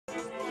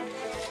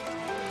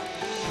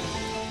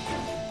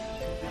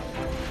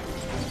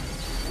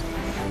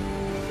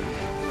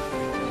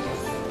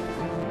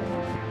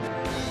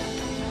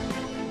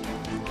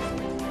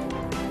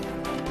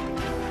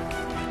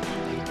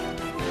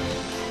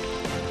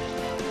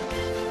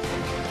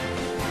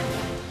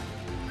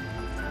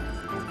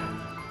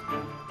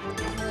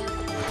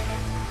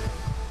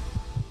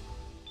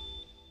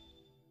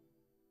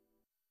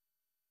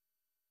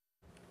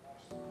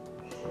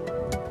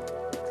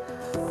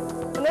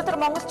Өнөөдөр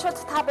монголчууд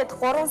та бид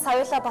 3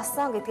 соёлоо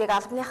болсон гэдгийг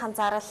албаныхан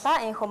зарлаа.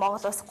 Энэхүү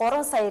Монгол улс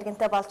 3 сая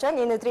иргэнтэй болж байна.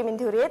 Энэ өдрийн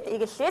мэнд хүрээд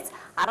эглэлээс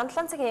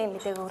 17 цагийн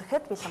мэдээг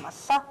өргөхөд бэлэн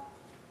боллоо.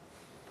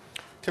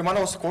 Тэгээ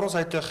манай улсын 3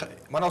 сая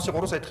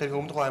дахь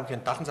иргэн Өмнөд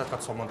аймгийн 70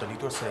 залгаад суманд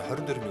 1-р сая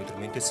 22-ны өдөр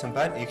мэндэлсэн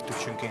байна. Их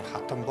төвшингийн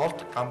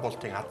Хатанболдын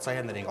Монголжин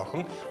нарын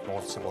охин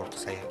Монгол улсын 3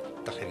 сая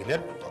дахь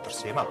иргэнээр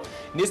тодорсон юм а.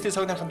 Нийслэлийн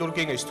соёлын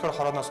дүргийн 9-р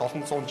хорооноос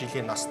олон зуун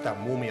жилийн настай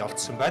мумий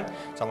олдсон байна.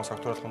 Замын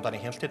согтууруулах хундааны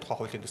хяналтын тухай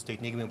хуулийн төслийг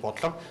нийгмийн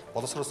бодлого,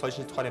 боловсрол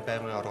соёлын тухайн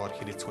байнгын оргоор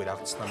хэрэгцгээр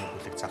ардсан намын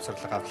бүлэг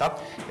завсарлага авлаа.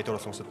 Эдгээр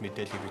улсууд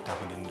мэдээллийг бий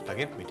таахын энэ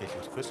удаагийн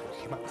мэдээлэл өгөхөөс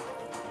хүргэх юм а.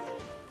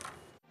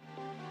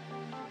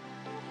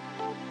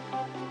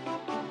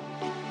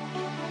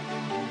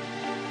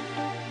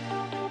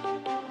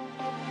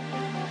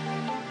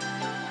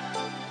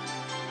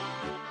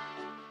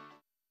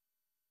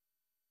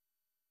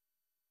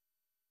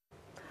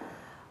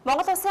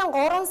 Монгол улсын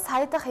 3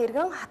 сая дахь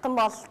иргэн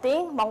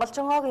Хатанболдын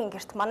Монголжингоогийн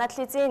гэрт манай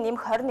телевизийн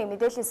нэмэх 21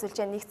 мэдээллийн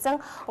сүлжээ нэгдсэн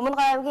Өмнөд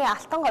аймгийн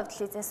Алтан говь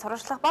телевизийн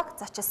сурвалжлах баг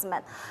зочилсан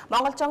байна.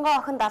 Монголжингоо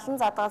охин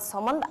 70 задгаад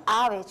суманд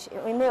аав ээж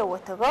эмээ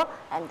өвөөтөөгөө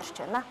амьдарч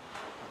байна.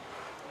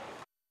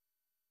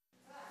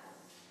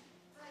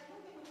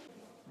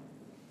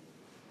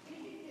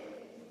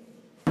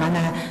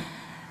 Манай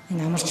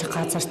энэ амарч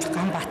газарт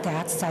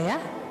Ганбаатарын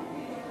СХД-ээс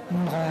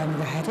Өмнөд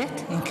аймгийн харьяат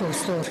инкийн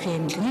өсвөр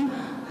өрхийн эмнэлгийн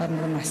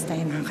 21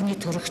 настай юм анхны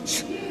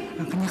төрөгч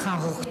анхныхаа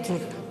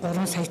хүүхдийг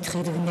 3 сая дахь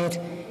иргэнээр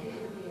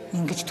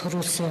ингэж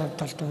төрүүлсэн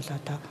явдалд бол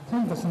одоо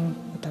хүн бүхэн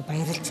одоо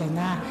баярлж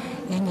байна.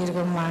 Энэ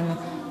иргэн маань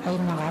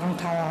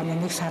 2015 оны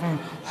 1 сарын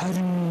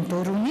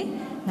 24-ний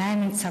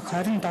 8 цаг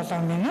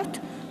 27 минут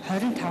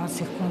 25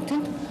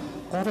 секундэд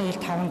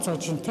 3.500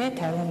 жинтэй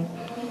 50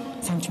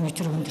 см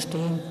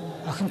өндөртэй юм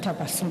охинтой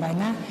болсон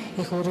байна.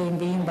 Их өрөөний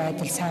биеийн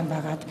байдал сайн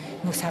байгаад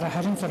 1 сарын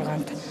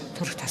 26-нд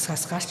төрөх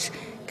тасгаас гарч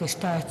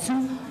гэртээ очсон.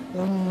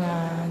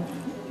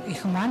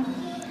 Их маань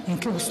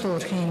инкийн өсвөр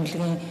өрхийн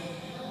эмнэлгийн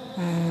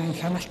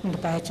хяналтанд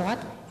байж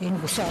байгаад энэ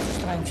бүсийн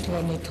орлогын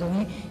эмчилгээний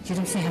төвийн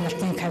жирэмсэн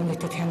хяналтын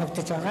кабинетэд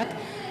хянагдаж байгаад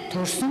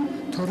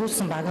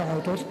төрүүлсэн багийн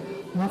хувьд бол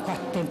мөнх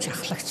баттын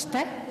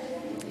чахлагчтай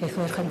их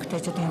барих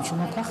эмэгтэйчүүдийн эмч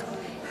мөнх бах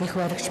их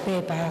баригч Б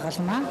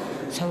байгалмаа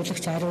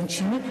совилогч ариун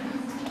чимэг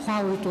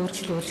тухайн үед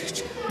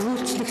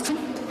үйлчлэгч нь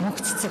мөнх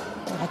цэцэг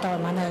одоо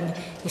манай энэ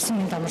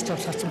 9 дамарч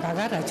явуулгач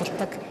багаар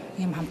ажилладаг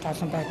ийм хамт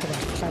олон байдаг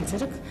батлан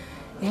зэрэг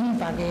энэ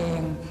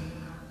багийн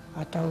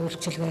одоо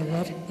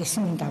үйлчилгээгээр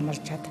 9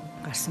 дамарчад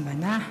гарсан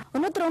байна.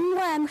 Өнөөдөр Өмнөд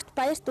аймагт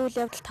баярт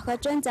үйл явдал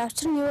тохиож байна. За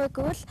учир нь юу вэ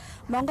гэвэл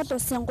Монгол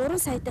улсын 3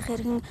 сая дахь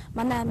иргэн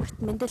манай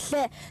аймагт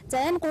мэндэллээ. За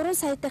энэ 3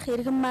 сая дахь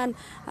иргэн маань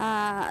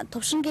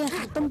төвшингийн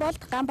Хатанболд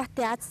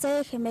Ганбаатарын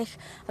СХД-ээс хэмээх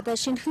одоо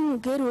шинэхэн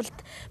гэр бүлд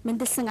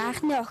мэндэлсэн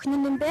анхны охин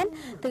юм байна.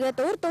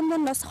 Тэгээд урд өмнө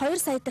нь бас 2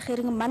 сая дахь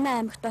иргэн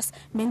манай аймагт бас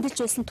мэндэлж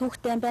байсан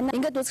түүхтэй юм байна.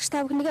 Ингээд үзэгч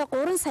та бүхнийгээ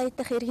 3 сая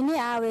дахь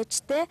иргэний аав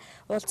ээжтэй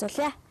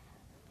уулзуулъя.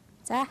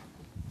 За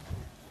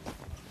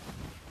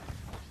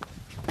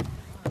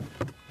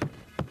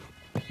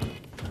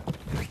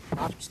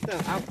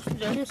авчихсан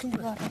яриулсан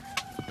байгаа.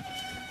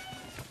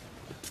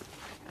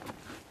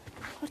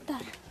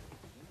 Хурдаар.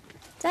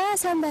 За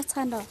сайн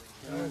байцгаана уу.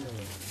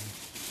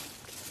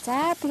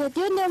 За тэгээд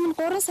юуны өмнө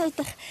 3 сая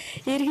дахь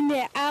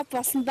иргэний аав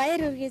болсон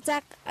баяр хүргэе.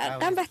 За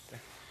Ганбаат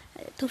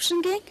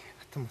төвшингийн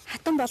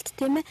Хатанболд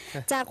тийм ээ.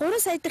 За 3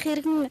 сая дахь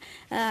иргэн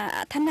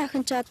таны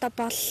охин ч одоо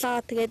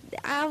боллоо. Тэгээд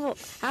аавын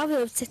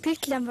хувьд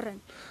сэтгэл ямар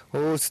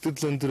байна?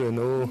 Сэтгэл өндөр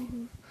байна өө.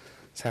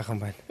 Сайхан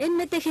байна. Энэ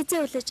мэдээ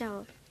хизээ хүлээж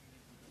авав?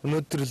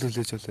 Өнөөдөр л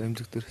хүлээж авлаа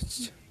эмнэлэг дээр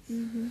очиж.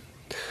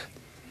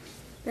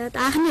 Тэгээд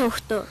анхны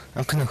хүүхдөө.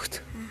 Анхны хүүхд.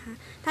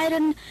 Та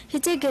хоёр нь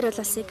хизээ гэр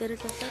болоосыг гэр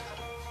болоод.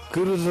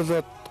 Гэр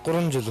болоод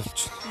 3 жил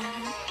болчихно.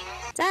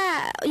 За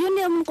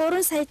юуны өмнө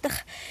 3 сая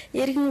дахь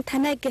иргэн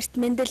танай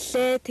гэрт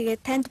мэндэллээ.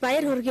 Тэгээд танд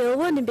баяр хүргэе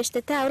өгөө юм биш үү?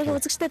 Та аврагын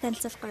үзэгчтэй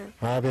танилцуулахгүй юу?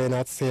 Би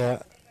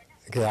наадсаа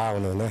гээ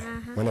аав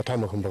нөө. Манай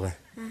том охин байгаа.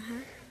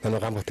 Манай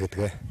Ганбаат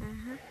гэдэг.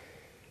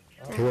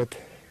 Тэгээд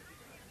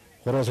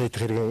 3 сая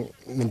дахь иргэн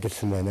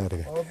мэндэлсэн байна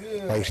тэгээд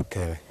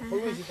баяртай бай.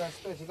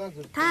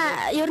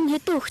 Та ер нь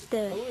хэдэн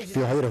хүүхэдтэй вэ? Би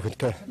 2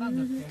 охинтой.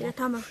 Тэгээд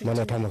том охин.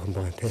 Манай том охин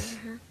байгаа тий.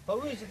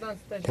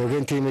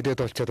 Тэгээд тийм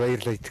мэдээд болчиход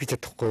баярлаа итгэж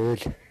чадахгүй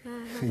байл.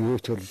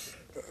 Юу ч бол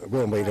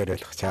гоо баяраар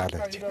болох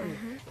чаалаа гэж.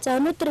 За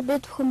өнөөдөр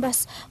бид бүхэн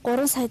бас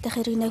 3 сая дахь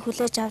иргэнээ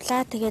хүлээж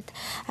авлаа. Тэгээд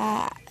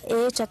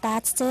ээж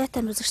одоо СХД-тэй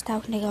үзэгч та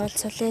бүхнийгээ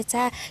уулзуулъя.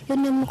 За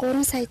юуны өмнө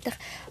 3 сая дахь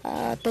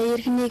одоо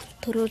иргэнийг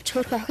төрүүлж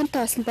хөөрхөн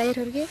охинтой болсон баяр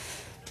хүргэе.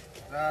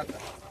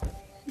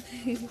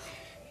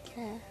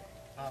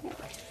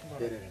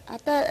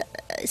 Одоо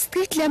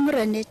сэтгэл ямар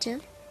байна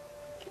гэж?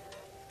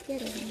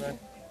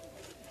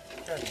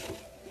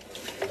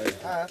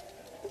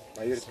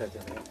 Баяртай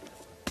байна.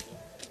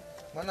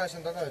 Манай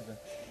шин дагаа байлаа.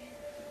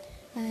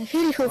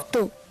 Хэр их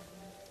өвдөө?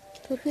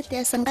 Төрөхөд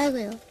яасан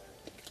гайгүй юу?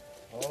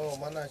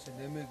 Манай шин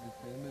эмэг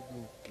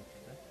өвдөө.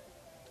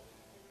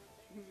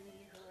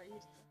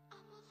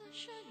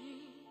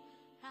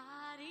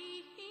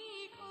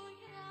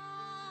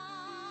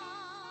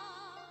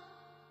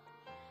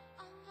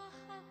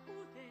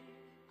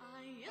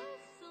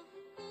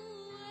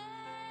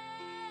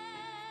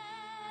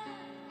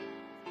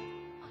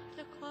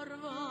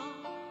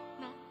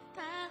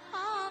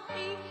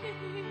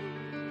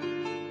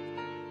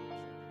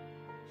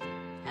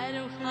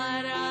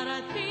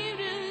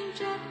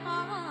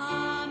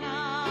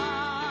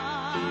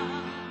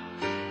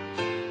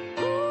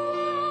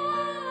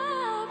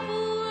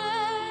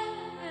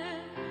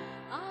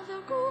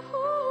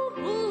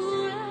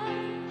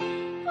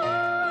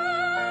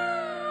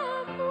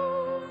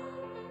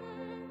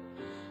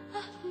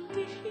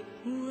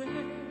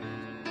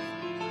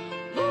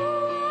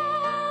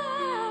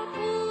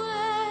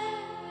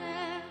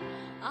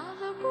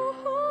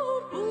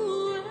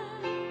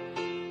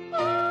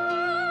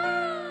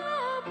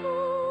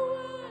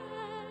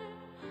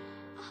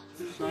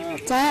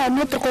 За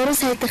өнөөдөр 3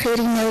 сая дахь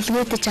иргэний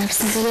өвлгөөдөж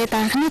авсан. Тэгээд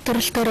анхны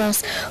төрөлтөөрөө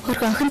бас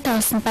хөрх охинтой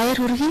болсон баяр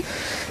хүргэе.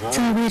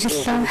 За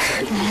баярлалаа.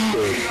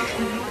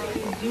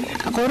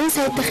 3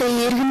 сая дахь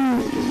иргэн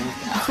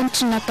охин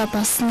чинь одоо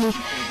болсныг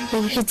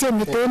хизээ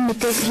мэдээ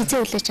хизээ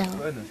үлээж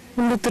авав.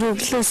 Өнөөдөр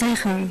өглөө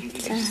сайхан.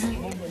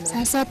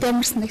 Сасаад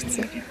ямар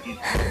санагдсан?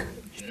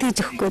 Итгэж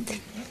өгөхгүй.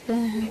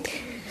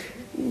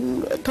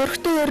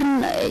 Төрөлтөөр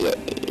нь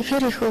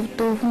хэр их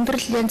өвдөө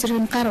хүндрэл янз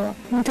бүрийн гар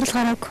хүндрэл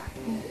гарааг.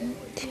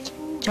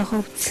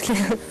 Жохоо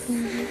үзлээ.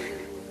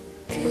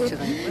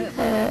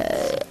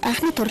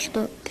 Анхны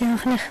төрөлтөө тийм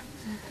анхных.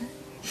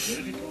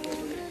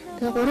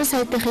 Тэгээ 3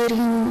 сая дахь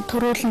иргэн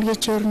төрүүлнэ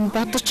гэж өөр нь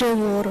бодож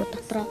өөр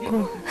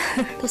дотроо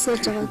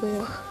төсөөлж байгаагүй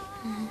юу.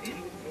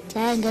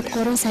 За ингээд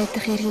 3 сая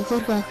дахь иргэн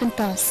хөрхөн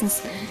охинтой болсон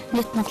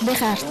нийт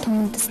Монголынхаа ард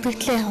түмэнд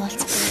сэтгэлдээ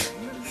хаваалцсан.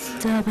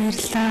 За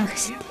баярлалаа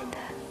гэж.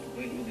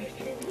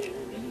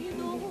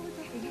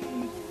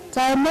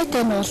 За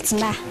өнөөдөр нь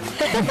уулзлаа.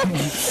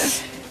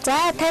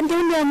 За танд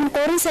юуны өмнө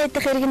 3 сая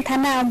дахь иргэн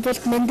танаа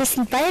амбулд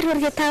мэндэлсэнд баяр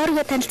хүргэе та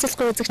өөрийгөө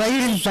танилцуулахгүй үзэгч.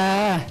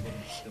 Баярлалаа.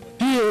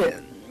 Би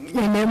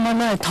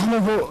Манай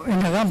томоо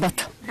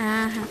Гамбат.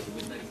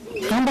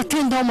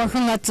 Гамбатын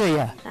томоохон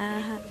Азия.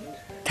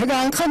 Тэгээ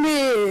анхны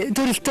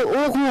төрөлтөө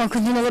ууган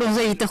охин нэгэн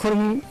сая дахь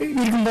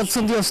иргэн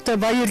болсон ёстой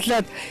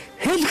баярлаад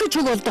хэлгэж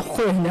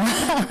болдохгүй байна.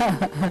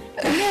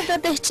 Тэгээд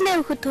одоо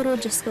хичнээн хөхөд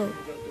төрүүлж өсгөө.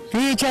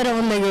 Би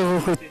чараанагийн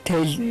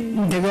хөхөдтэй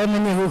тэгээ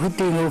миний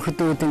хөхөдийн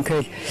хөхөдүүд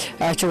ингээл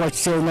ачаач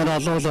зөөнөр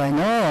олол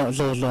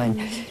байна.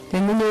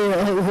 Тэгээ миний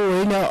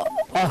хөө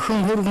охин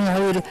хөргөн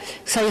хоёр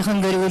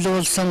саяхан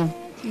гэрүүлсэн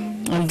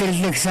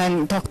амьдралыг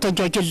сан тогтож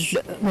ажил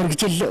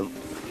мөргөжл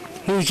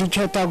хийж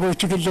чадаагүй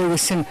чиглэлээ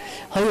гэсэн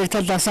хоёр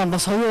талаасаа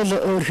бас хоёул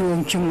өөр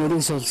хэмжин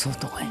өрөөс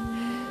олсод байгаа.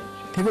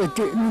 Тэгээд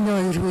миний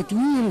хоёрууд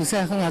ийм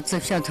сайхан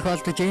азавшаа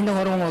тохиолдож энэ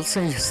хорон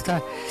улсын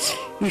ёстой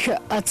их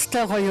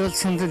азтай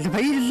гоёулсан л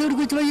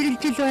баярлалгүйж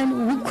баярлж л байна.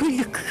 Үг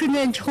хэлэх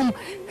нэ чухам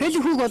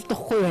хэлэхүүг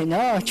олдохгүй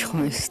байна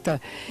чухам ёстой.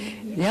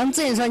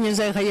 Янзын сонин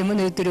сайхан юм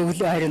өдөр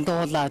өглөө харин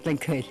дуулаад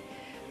ингээл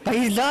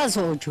баярлаа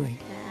сууж байна.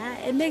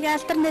 Эмэг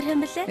алдар нэр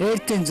хэм бэлээ?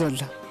 Эрдэн зул.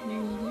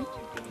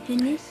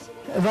 Хэний?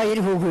 Баяр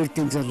хөөх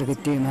эрдэн зул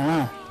гэдэг юм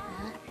аа.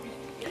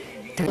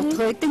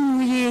 Тэгээд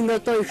үеийн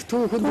одоо их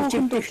түүхэн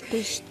үчимтэй шүү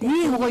дээ.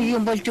 Ийм гоё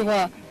юм болж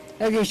байгаа.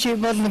 Яг чи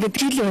болно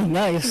гэдэг л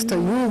байна. Яста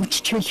юу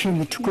ч хэлэх юм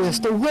мэдэхгүй.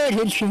 Яста үгээр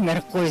хэлэх юм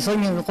аргагүй.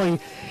 Сонин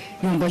гоё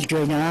юм болж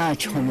байна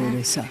чухам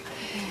өрөөсөө.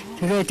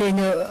 Тэгээд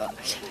энэ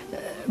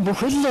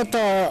бүхэл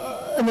одоо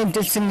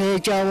мэндэлсэн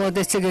ээж аваад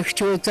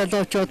эцэгчүүд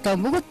залуучуудаа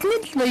бүгд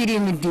л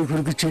баярын мэндийг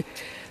хүргэж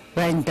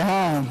байна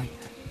да.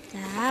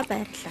 За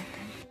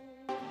баярлалаа.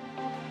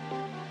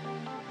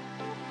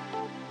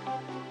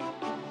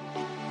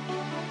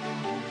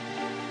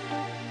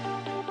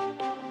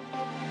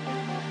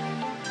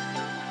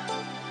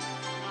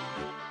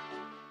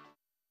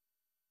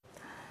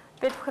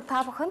 Бид бүхэн та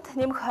бүхэнд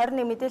нэмэх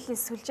 21 мэдээллийн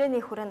сүлжээний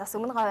хүрээнд бас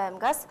өмнө говь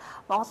аймгаас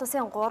Монгол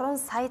улсын 3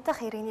 сая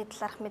дахь иргэний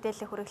талаарх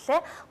мэдээлэл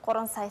хүргэлээ.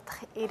 3 сая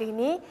дахь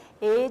иргэний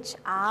ээж,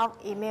 аав,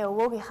 эмээ,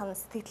 өвөөгийнх нь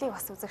сэтгэлийг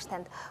бас үзэгч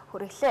танд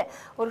хүргэлээ.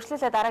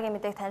 Үргэлжлүүлээ дараагийн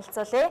мэдээг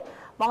танилцуулъя.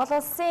 Монгол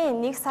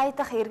улсын 1 сая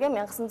дахь иргэн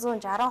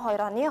 1962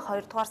 оны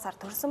 2 дугаар сар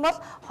төрсөн бол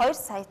 2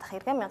 сая дахь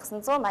иргэн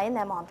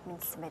 1988 онд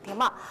мэндэлсэн байдаг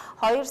юм а.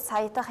 2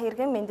 сая дахь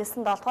иргэн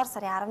мэндэлсэн 7 дугаар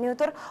сарын 10-ны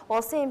өдөр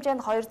улсын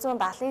хэмжээнд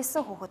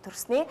 279 хүүхэд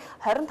төрсний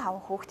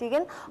 25 хүүхдийг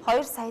нь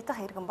 2 сая дахь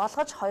иргэн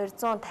болгож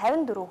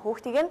 254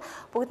 хүүхдийг нь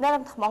бүгд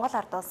найрамдах Монгол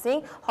ард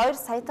улсын 2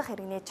 сая дахь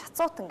иргэний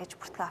чацуутан гэж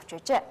бүртгэн авч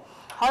байжээ.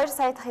 2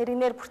 сая дахь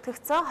иргэнээр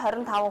бүртгэгдсэн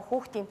 25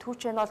 хүүхдийн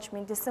түүчэн олж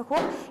мэндэлсэн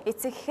хүүхд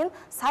эцэг их нь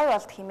сая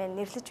болд хэмээн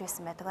нэрлэж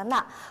байсан байдаг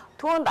байна.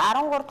 Түүнд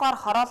 13 дугаар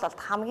хороололд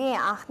хамгийн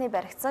анхны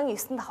баригдсан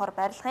 9 давхар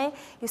барилгын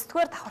 9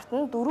 дугаар давхарт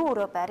нь 4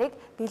 өрөө бариг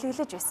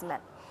бэлэглэж байсан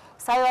байна.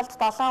 Сая болд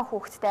 7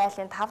 хүүхэдтэй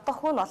айлын 5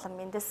 дахь хүн олон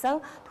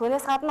мэндэлсэн.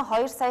 Түүнээс гадна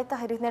 2 сая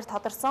дахь иргэнээр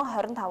тодорсон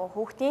 25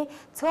 хүүхдийн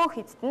цөөн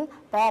хэдд нь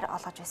байр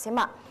олгож байсан юм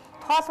а.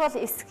 Тухайлбал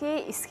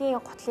эсхийн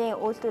гутлын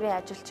үйлдвэрийн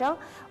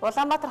ажилчин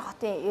Улаанбаатар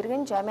хотын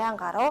иргэн Жамяан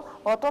гаруй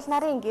удвал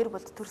нарын гэр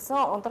бүлд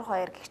төрсэн өндөр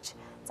хоёр гэгч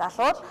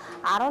залууд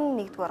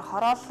 11 дугаар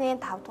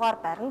хорооллын 5 дугаар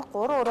байранд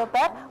 3 өрөө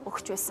байр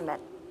өгч байсан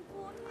байна.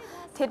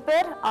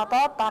 Тэрээр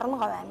одоо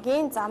Дарнагов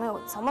аймгийн замын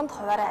үд суманд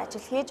хуваарай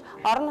ажил хийж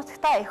орон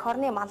нутгтаа эх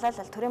орны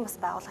манлайлал төрийн бас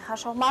байгууллагынхаа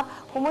шугамаар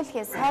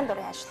хүмүүнлэгийн сайн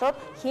дурын ажлууд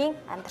хийн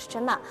амьдарч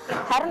байна.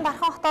 Харин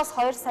Дархан хотоос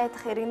 2 сая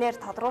дахь иргэнээр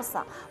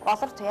тодруулсан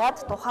болор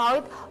туяад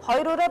тухайн үед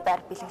 2 өрөө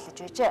байр бэлэглэж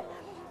байжээ.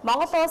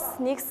 Монгол улс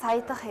 1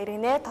 сая дахь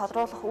иргэнээ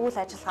тодруулах үйл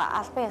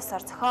ажиллагаа албан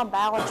ёсоор зохион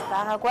байгуулж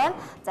байгаагүй байна.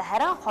 За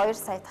харин 2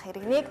 сая дахь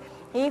иргэнийг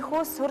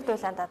ийхүү сүр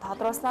дүүлэндээ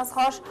тодруулснаас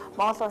хойш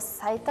Монгол улс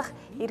сая дахь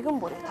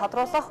иргэн бүрийг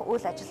тодруулах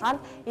үйл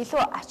ажиллагаанд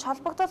илүү ач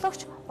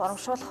холбогдоологч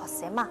урамшуулах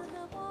болсон юм а.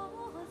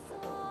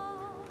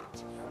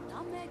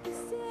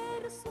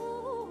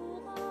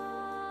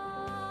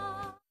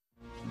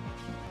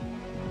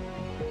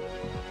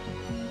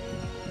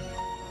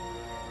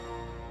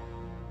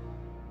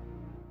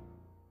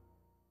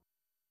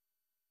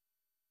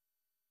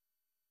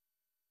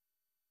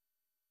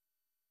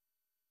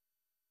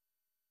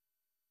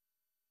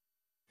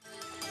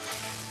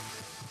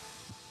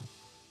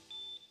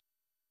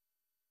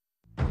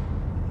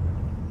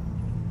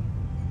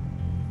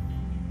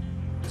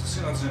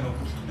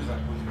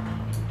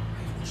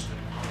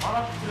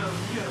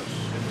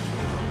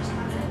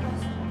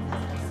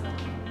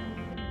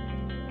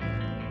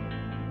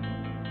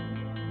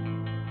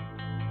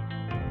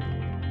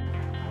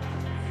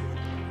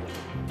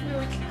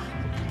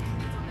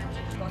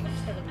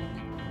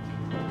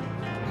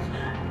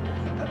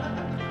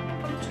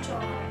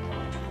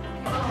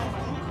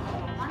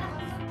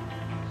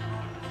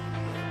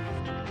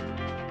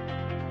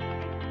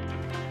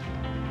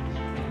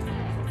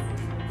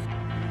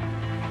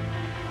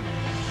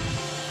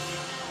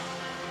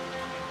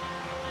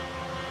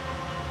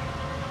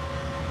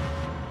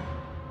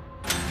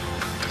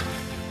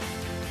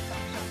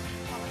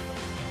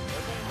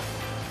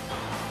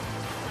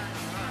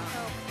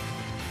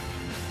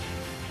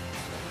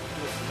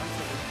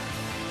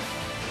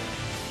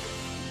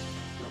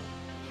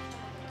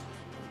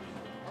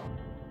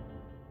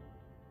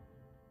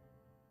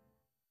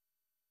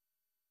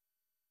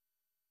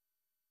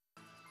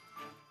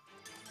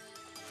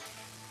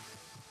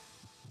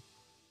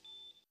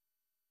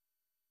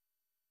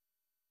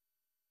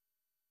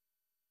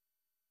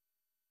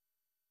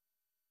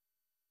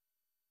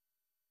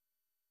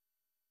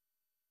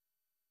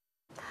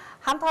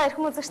 Хамтдаа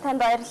эрхэм үзэгч танд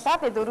баярлалаа.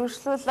 Бид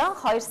өргөжлүүлэн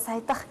 2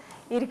 сая дахь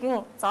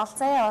иргэн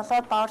ЗОЛЗАЯА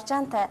болоод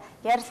Бауржантай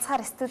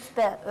ярилцахаар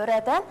студидтэй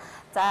ураад байна.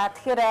 За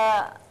тэгэхээр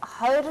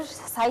 2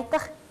 сая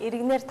дахь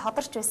иргэнээр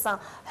тодорч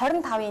байсан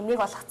 25-ын 1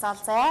 болох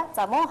ЗОЛЗАЯА.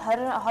 За мөн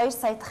 22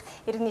 сая дахь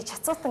иргэний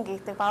чацуутан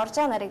гэгдэг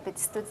Бауржан нарыг бид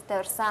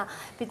студидтэй урьсан.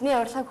 Бидний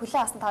урилгыг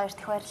хүлээн авсан та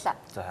хоёрт их баярлалаа.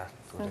 За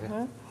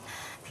зүгээр.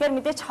 Тэгэхээр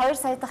мэдээч 2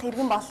 сая дахь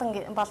иргэн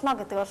болно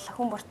гэдэг бол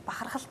хүн бүрт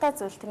бахархалтай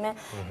зүйл тийм ээ.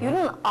 Ер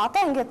нь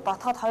одоо ингээд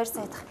бодоход 2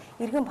 сая дахь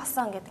иргэн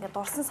болсон ингээд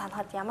дурсан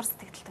санахад ямар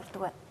сэтгэл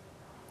төрдөг вэ?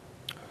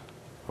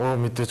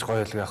 Мэдээж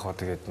гоё л яах вэ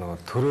тэгээд нөгөө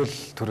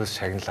төрөөс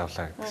шагнал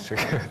авлаа гэдэг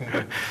шиг.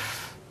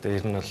 Тэгээд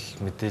ер нь бол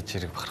мэдээж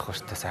хэрэг бахархах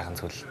штэ сайхан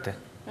зүйлтэй.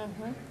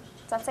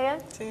 ЗОЛЗАЯА?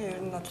 Тийм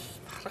ер нь бол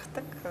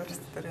бахархдаг,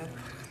 өөрсдөө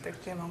бахархдаг.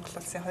 Тийм Монгол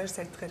улсын 2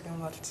 сая дахь иргэн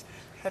болж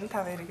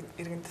 25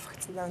 иргэнд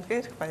вакцинаа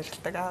үнэхээр их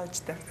баярлалаа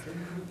аавчтай.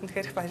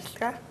 Үнэхээр их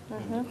баярлалаа.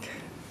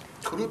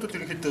 Төрөөдөд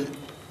ерөнхийдөө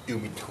юу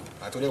мэдэх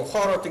вэ? Зүгээр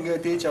ухаанууд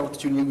ингээд дээж аваад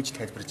ч юу гэж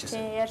тайлбарж байсан.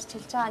 Тийм ярьж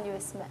хэлж байгаа нь юу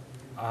байсан бэ?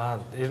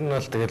 Ер нь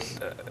бол тэгэл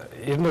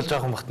ер нь бол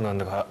жоохон бахт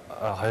нэг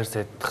 2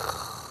 сая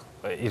дахь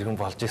иргэн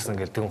болж исэн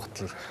гэл тэм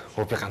хотл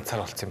би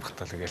ганцаар болцсон юм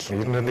бахтал гээл.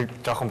 Ер нь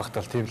нэг жоохон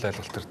бахтал тийм л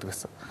ойлголт төрдөг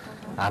гэсэн.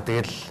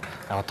 Тэгэл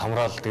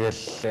томрол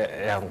тэгэл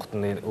янгот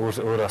нь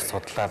өөрөө бас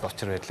судлаад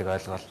учир байдлыг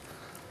ойлгоод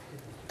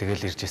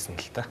тэгэл ирж исэн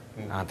л та.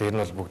 Тэр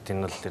нь бол бүгдийг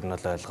нь бол ер нь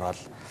бол ойлгоод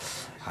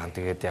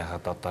тэгээд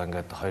яхад одоо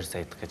ингээд 2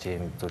 сая гэж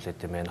юм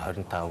зүйлээд юм байна.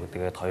 25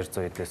 тэгээд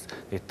 200 эдээс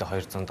нийтдээ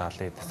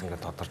 270 эдээс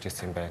ингээд тодорч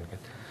исэн юм байна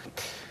гэдэг.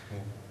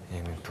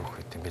 Ийм юм түүх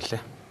байт юм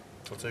бэлээ.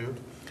 За юу?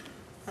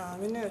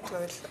 Миний хувьд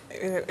бол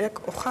яг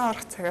ухаан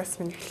орох цагаас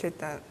минь эхлээд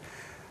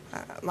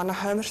манай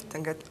хойморт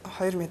ингээд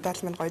 2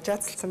 медаль минь гоё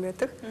жаацалсан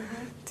байдаг.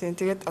 Тийм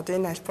тэгээд одоо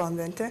энэ альбом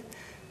байна те.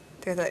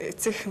 Тэгээд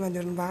эцэг маань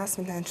ер нь багаас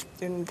минь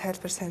ер нь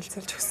тайлбар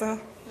санилцуулж өгсөн.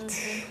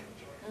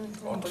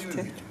 Одоо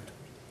юу юм?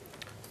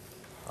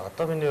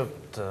 Одоо миний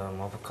хувьд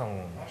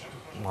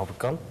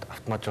мобиконд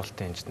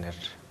автоматжуулалтын инженер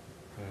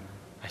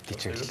IT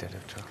чиглэлээр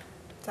явж байгаа.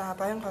 За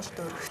Баянголд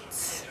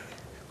өргөц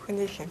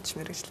хүний хэмж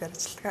мэргэжлэр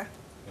ажиллагаа.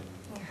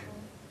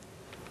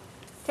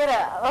 Тэр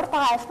урд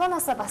байгаа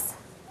альбомоосоо бас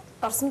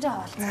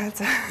дурсамжаа хаваалцсан.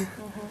 За.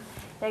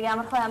 Яг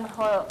ямар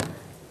хөө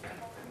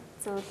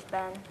зүйл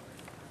байна.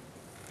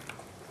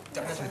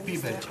 Тэгээд би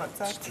байж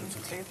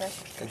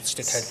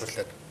зүйлээ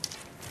тайлбарлаад.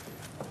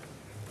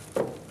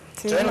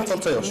 Зээн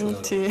ЗОЛЗАЯА явж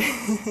байна. Тий.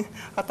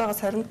 Одоогоос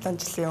 27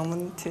 жилийн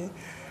өмнө тий.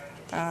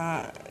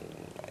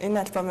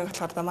 Энэ альбомыг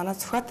болохоор манай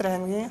Цухаатар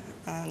аймгийн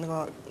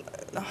нөгөө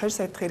 2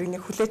 сая дахь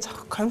иргэнийг хүлээж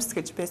авах комисс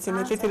гэж байсан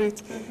юм лээ тэр үед.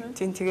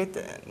 Тийм тэгээд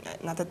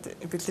надад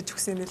бэлдэж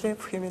өгсөн юм лээ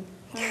бүх юм.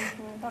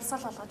 Дурсал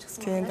болгож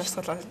өгсөн. Тийм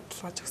дурсал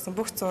болгож өгсөн.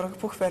 Бүх зураг,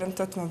 бүх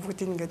баримтууд маань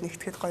бүгдийг ингээд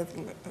нэгтгэхэд гоё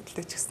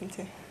бэлдэж өгсөн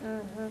тий.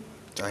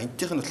 За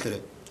энтийнх нь болохоор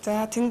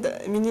за тэнд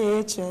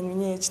миний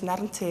ээж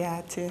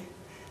Наранцяа тий.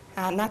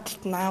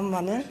 Наадалт наам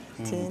маань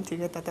тийм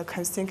тэгээд одоо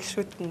комиссийн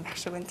гишүүд нь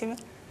багш байна тийм ээ.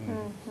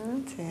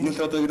 Тийм. Энэ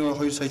л одоо ер нь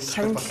 2 сая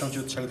дахь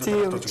батламжууд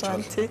шагнуулж өгч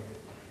байгаа тийм.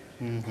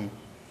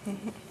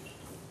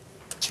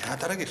 За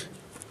дараагийн.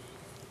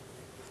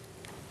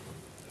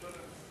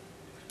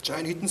 За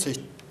энэ хэдэн сая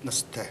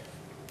настай?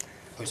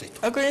 2 сая.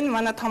 Окей, энэ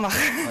манай том ах.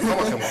 Том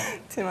ах юм уу?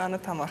 Тийм манай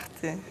том ах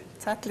тийм.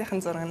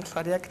 Цаатлынхын зураг нь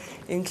болохоор яг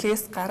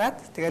эмнэлгээс гараад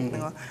тэгээд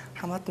нөгөө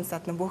хамаатан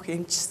садны бүх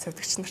эмч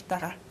сувдагч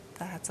нартайгаа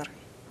та зураг.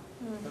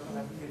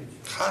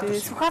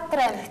 Сүхбаатар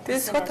аймагт.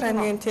 Тэгээд Сүхбаатар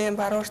аймгийн тийм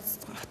Баруурт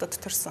хотод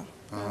төрсөн.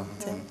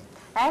 Тийм.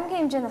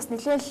 Аймгийн хэмжээ бас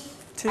нэлээл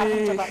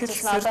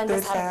хэлсэн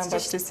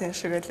болж ирсэн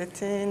шиг байлаа.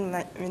 Тийм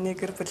миний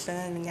гэр бүл,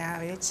 миний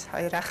аав ээж,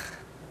 2 ах.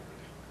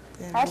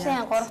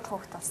 Айлын 3 дахь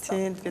хүүхэд болсон.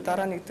 Тийм би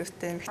дараа 1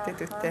 дүүтэй, эмэгтэй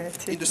дүүтэй.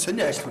 Тийм. Энд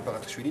сони ажил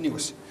байгаа шүү. Энийг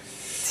бас.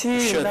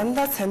 Тийм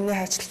дандаа сонины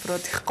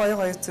ажиллабарууд их гоё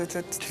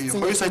зүйлүүд. Тийм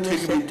 2 сая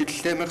төгрөгийн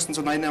мэдээлэлээ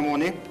 1988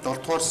 оны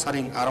 7 дугаар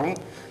сарын 10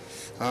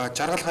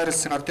 жаргал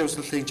хайрлсан ардын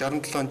өсвөлийн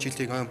 67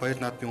 жилийн ойн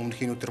баяр наадмын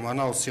өмнөх өдөр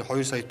манай улсын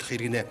 2 сая дахь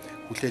иргэнээ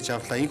хүлээж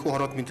авлаа. Энэхүү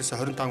хороод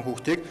мэдээсээ 25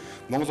 хүүхдийг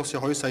Монгол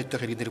улсын 2 сая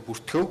дахь иргэнээр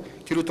бүртгэв.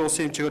 Тэр үед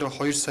улсын хэмжээгээр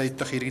 2 сая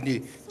дахь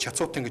иргэний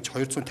чацуутнууд гэж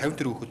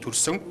 254 хүүхэд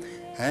төрсөн.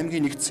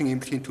 Аймгийн нэгдсэн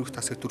эмнэлгийн төрх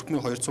тасаг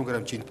 4200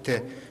 г жилдтэй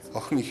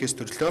охин ихээс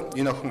төрлөө.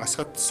 Энэ охин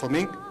асгад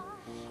сумын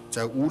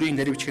за үүрийн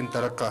нарийн бичгийн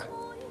дарга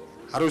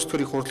 19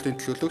 дэх хурлын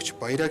төлөөлөгч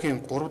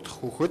Баярагийн 3 дахь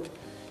хүүхэд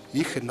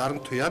их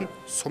наран туяан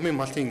сумын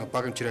малын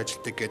багамжир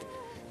ажилтдаг гээд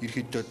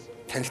ерөөдөө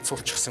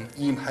танилцуулчихсан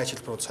ийм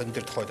хайшилбарууд сонин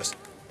дээр тохиолдож бас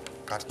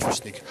гарч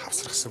ирснийг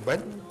хавсрахсан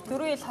байна.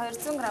 4 ил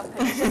 200 г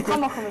пэрхий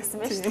том охин байсан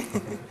байна шүү дээ.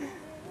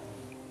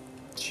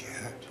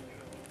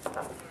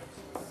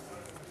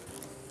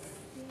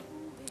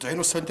 За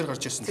энэ ус сонин дээр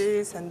гарч ирсэн.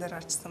 Тий, сонин дээр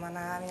гарчсан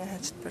манай аавын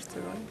хайшилбар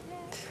зүгөө.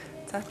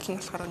 Цаатлан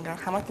болохоор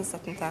ингээ хамаатан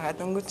садантайгаа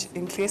дөнгөж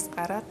эмнэлгээс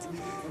гараад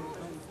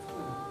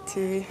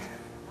тий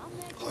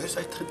 2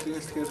 сая дахь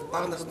хэрэглэхээр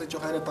бага насны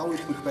жоо хараа бав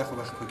ирэх байх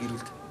байхгүй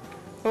гэрүүлд.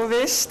 Оо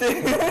вэш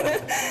тий.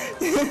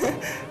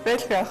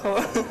 Бэлх яах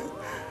вэ?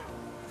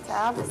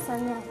 За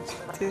сонин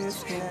тий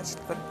сонин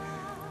ажиллабар.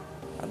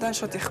 Одоо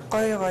шууд их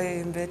гоё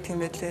юм байт юм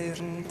байлээ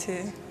ер нь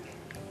тий.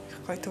 Их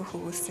гоё төөх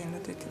өгүүлсэн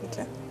юмуд байт юм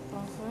лээ.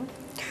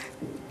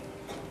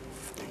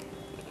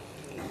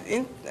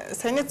 Энэ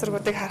саяны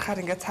зургуудыг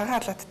харахаар ингээ цагаан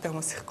халааттай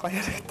хүмүүс их гоё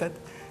харагдаад.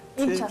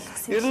 Энд ч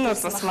болгосон. Ер нь бол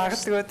бас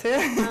магадгүй тий.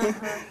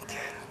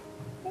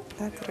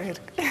 Тэр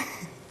хэрэг.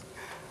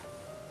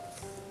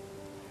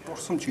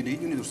 Дурсамж гэдэг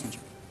энэ дурсамж.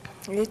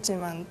 Ээж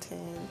маань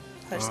тийм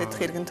 2 сая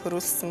дахь иргэн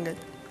төрүүлсэн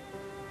гэдэг.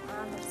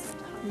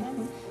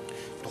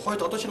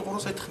 Тухайд одоо чинь 3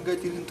 сая дахь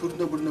ингээд иргэн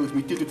төрнөө мөрнөө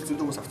мэдээлэл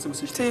зөндөө хүмүүс авсан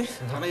байсан шүү дээ.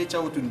 Танай ээж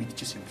аауд нь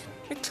мэдчихсэн юм болов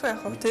уу? Мэдгүй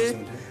яах вэ тий.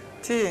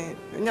 Тий.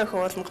 Миний охин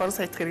бол 3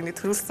 сая дахь иргэнийг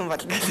төрүүлсэн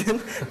бол гэдэг.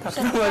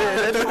 Татламаар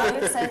яриад.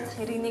 2 сая дахь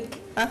иргэнийг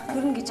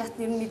төрнө гэж хат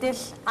нэр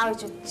мэдээлэл аав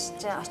ээжүүд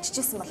очиж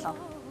исэн болов.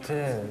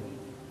 Тий.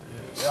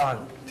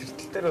 Яа тэр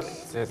дээр бол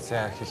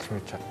сайн хэлж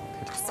мэд чад.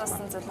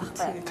 Асуусан зүйл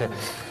багтай. Тий.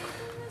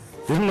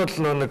 Ер нь бол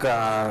нэг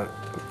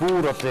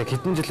бүр бол яг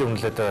хэдэн жилийн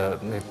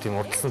өмнөлөөд нэг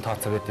тийм урдсан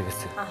тооцоо байдаг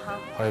гэсэн.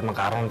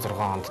 2016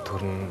 онд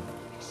төрнө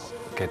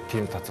гэдэг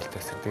тийм тооцоолт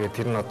байсан. Тэгээд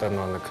тэр нь одоо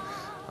нэг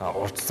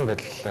урдсан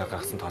байдлаар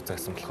гаргасан тооцоо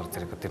байсан болохоор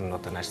зэрэг тэр нь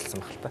одоо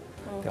ажилласан баг л та.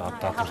 Тэгээд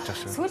одоо төрж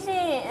байгаа шүү.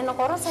 Сүүлийн энэ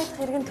 3 сая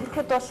дахь иргэн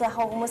төрөхөд бол яг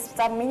хүмүүс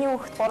за миний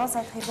хүүхэд 3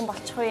 сая дахь иргэн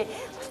болчих вэ?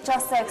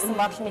 Болчоосаа гэсэн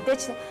бодол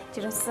мэдээж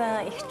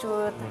жирэмсэн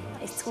эхчүүд,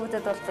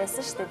 эцгүүдэд бол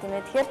байсан шүү дээ тийм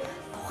ээ. Тэгэхээр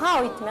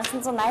тухайн үед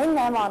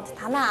 1988 онд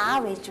танаа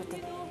аав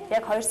ээжүүдэд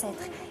яг 2 сая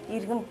дахь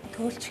иргэн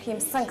төрүүлчих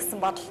юмсан гэсэн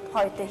бодол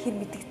тухайн үед хэр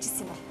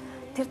мэдэгдэжсэн бол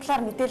тэр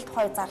талаар мэдээлэл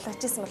тухай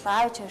зарлагдчихсан бол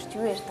аав ээжүүд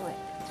юу ярьдаг вэ?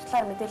 Тэр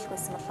талаар мэдээлэл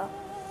байсан болоо.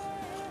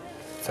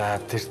 За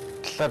тэр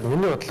талаар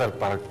миний бодлоор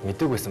баг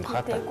мэдээгүй байсан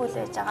баха та. Тэггүй л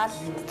байж байгаа л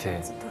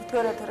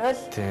төрдгөөрөө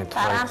төрөөл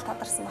дараа нь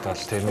тодорсон байна.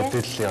 Тэр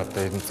мэдээллийн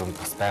одоо энэ зам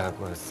бас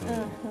байгаагүй байсан.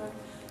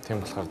 Тийм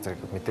болохоор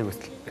зэрэг мэдээгүй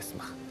байсан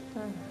баха.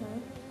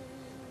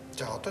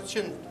 За одоо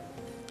чинь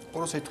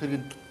 3 сая дахь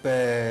иргэнд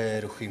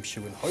байр өгөх юм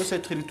шиг байна. 2 сая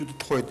дахь иргэдүүдэд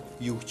тухайд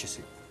юу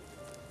хийжсэн?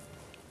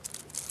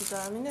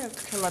 За миний хувьд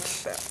гэх юм бол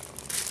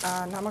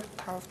намайг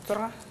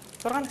 6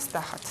 настай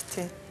хахад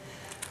тий.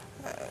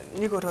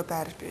 Нэг өрөө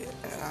байр би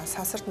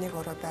сансарт нэг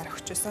өрөө байр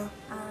өгчөөсөн.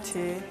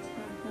 Тий.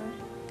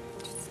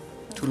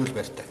 Төрүүл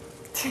байртай.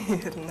 Тий,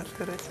 ер нь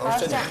төрүүл.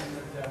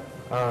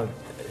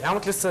 Ямар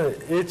ч лсэн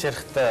ээж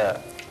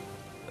ярихтаа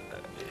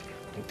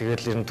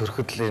тэгэл ер нь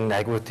төрөхөд л энэ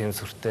айгуу тийм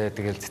сүртэй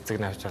тэгэл цэцэг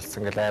навч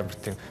болсон ингээл амар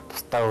тийм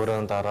тустаа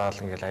өрөөнд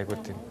ороод ингээл айгуу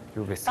тийм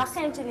юу байсан. Бах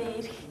хэмжээний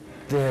ирэх.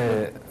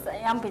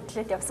 Ям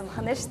бидлээд явсан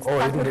бахна шүү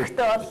дээ.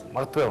 Төрөхтэй бол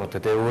магадгүй юм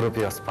дээ. Өөрөө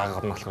би бас баг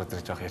гомн болохоор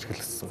зэрэг жоох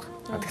эргэлсэн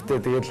баг. Гэхдээ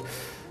тэгэл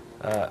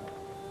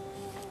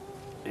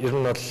ер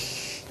нь бол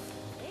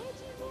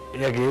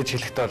яг ээж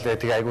хэлэхдээ бол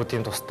тэг айгуу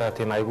тийм тустай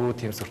тийм айгуу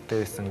тийм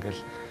сүртэй байсан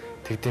ингээл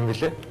тэгдэм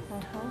билээ.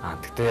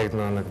 Тэгтээ яг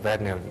нэг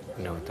байрны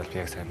хувьд бол би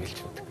яг сайн хэлж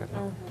мэддэг.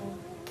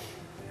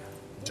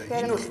 За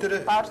энэ бол тэр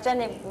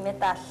БАУИРЖАНы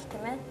медаль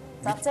тийм ээ.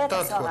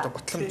 ЗОЛЗАЯА одоо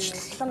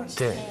батламжлал.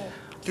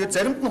 Тэгээд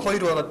заримд нь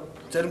 2 байгаа,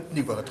 заримд нь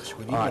 1 байгаа гэх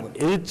шиг байна.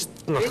 Ээжд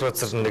нь болохоор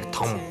зэрэг нэг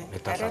том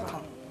медаль байгаа.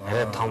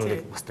 Арай том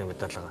нэг бас нэг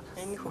медаль байгаа.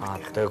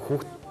 Тэгээд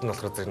хүүхэд нь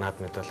болохоор зэрэг наад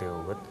медалийг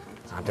өгөөд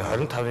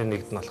тэгээд 25-ны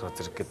нэгд нь болохоор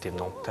зэрэг тийм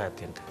номтой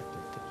тийм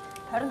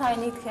 25-ны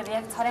нэг гэхээр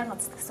яг царийн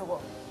ганц гэсэн үг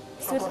үү?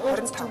 Эсвэл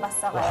өөр ч юм бас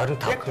байгаа.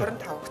 25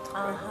 25.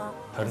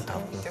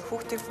 25. Тэгээд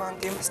хүүхдийн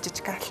фонд юм бас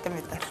жижиг хаалттай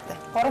медальтай.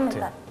 3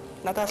 медаль.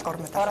 Надад л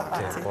 3 медаль.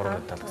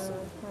 3 медаль гэсэн.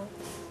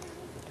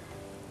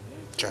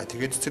 За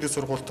тэгээд цэцэрийн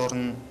сургуульд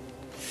орно.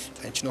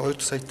 За энэ чинь 2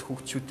 дахь сая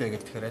хүүхдчүүдээ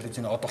гэдэг тэгэхээр аль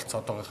хэзээ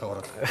одолцоо одоогийнхаа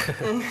орол.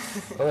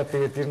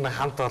 Тэгээд ер нь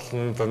хамт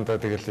олон дундаа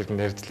тэгэл ер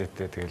нь ярьж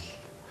лээтэй тэгэл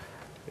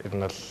ер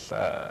нь бол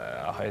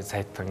 2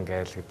 саятан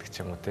гээл гэдэг ч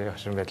юм уу тий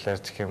хошин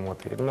байдлаар ч юм уу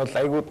ер нь бол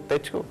айгуу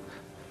дайчгүй.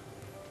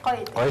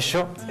 Гоё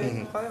шүү.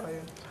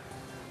 Гоё.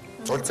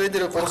 Золзой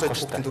дээр 3 сая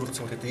хүүхдийн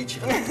төрүүлсэн гэдэг ээж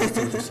хийх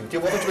зүйлсэн.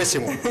 Тийм боломж байсан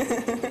юм уу?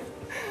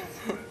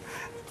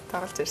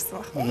 Тагалж ирсэн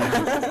баг.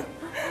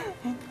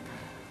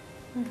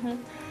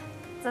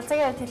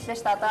 Золзойгийн хувьд хэллээ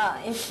шүү дээ одоо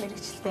эмч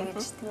мэрэгчлээ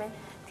гэж тийм ээ.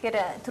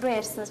 Тэгэхээр түрүү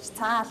ярьсан ч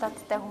цаан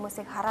халааттай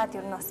хүмүүсийг хараад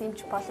ер нь бас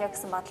эмч болё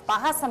гэсэн бодол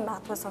багаасаа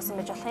магадгүй суусан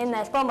байж болох.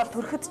 Энэ альбом бол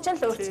төрөхөд ч л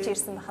өөрчлөж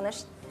ирсэн байна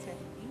шүү дээ.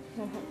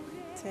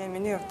 Тийм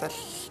миний хувьд бол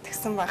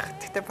тэгсэн баг.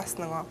 Тэгтээ бас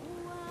нөгөө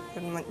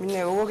ер нь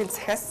миний өвөөгийн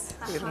захиас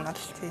ер нь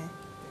бол тийм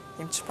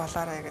эмч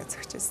болоорой гэж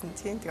зөгчсэн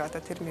тийм. Тэгээ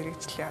одоо тэр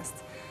мэрэгчлээ бас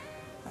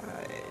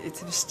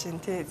эзэмшиж чинь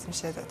тийм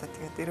эзэмшээд одоо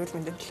тэгээд эрүүл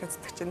мэндийн төлөө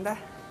зүтгэж чинь да.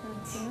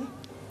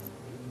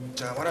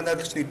 За манай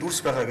найрлагчны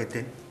дүрс байгаа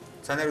гэдэг.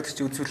 За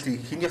найрлагчийн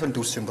үзүүлэлт хинийх нь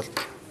дүрс юм бол?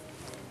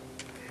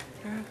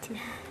 Тийм.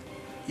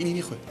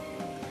 Энэ хинийх вэ?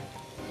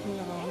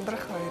 Нөгөө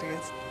ундрах хоёр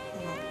гэж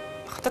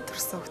хотод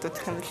төрсэн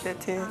хүмүүс юм лээ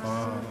тийм.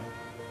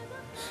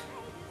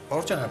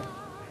 Орж байгаа.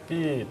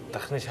 Би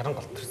дахны шаран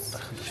голт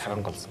төрсөн.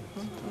 Шаран голсон.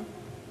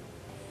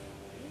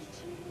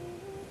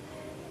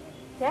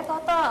 Яг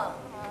одоо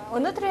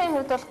өнөөдрийн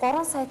хувьд бол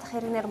 3 сая дахь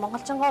иргэнээр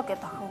Монголжингоо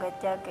гэдэг охин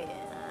гэдэг яг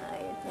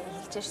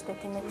хэлж штэ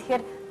тийм ээ.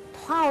 Тэгэхээр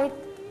тухайн үед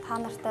та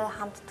нартай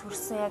хамт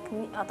төрсэн яг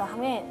одоо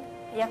хамгийн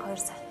яг 2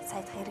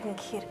 сая дахь иргэн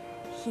гэхээр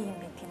хин юм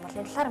байдаг юм бол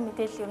энэ талаар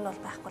мэдээлэл ер нь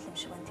бол байхгүй юм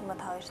шиг байна тийм үү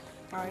та хоёрт.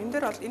 Энэ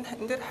дээр бол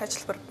энэ дээр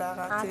хажилбар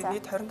байгаа. Тийм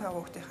нийт 25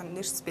 хүүхдийн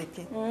нэрс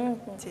байдгийг.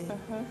 Тийм.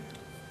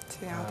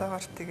 Тийм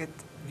одоогоор тэгээд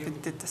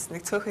бидэд бас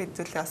нэг цөөхөн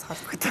хэдүүлээ бас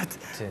холбогдоод.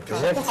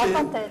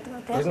 Холбоотой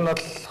байдаг тийм. Ер нь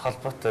бол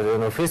холбоотой.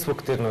 Нөгөө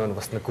Facebook дээр нөгөө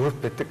бас нэг групп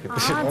байдаг гэдэг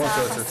шиг.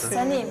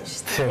 Сони юм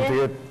шүү дээ. Тийм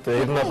тэгээд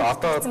ер нь бол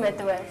одоо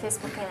байдаг бай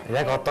Facebook-ийн.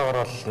 Яг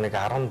одоогоор бол нэг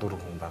 14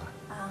 хүн байгаа.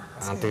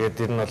 Тэгээд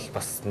ер нь бол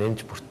бас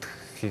нэмж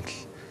бүртгэхийг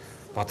л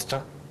бодож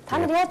байгаа.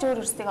 Та нар яаж өөр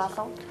өөрсдийг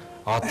олов?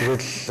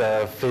 Тэгэл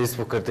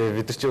Facebook-оор тэгээд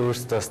бид нар чи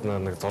өөрсдөө бас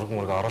нэг зураг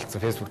мөрөг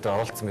оруулсан Facebook дээр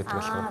оруулсан гэдэг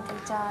болохоор.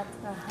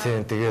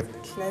 Тийм тэгээд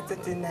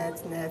найзуудын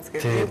найз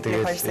гэдэг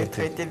хоёр сайт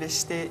байдаг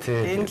биш үү?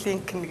 Энэ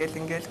линк нэгэл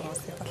ингээл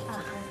хүмүүсийн бол.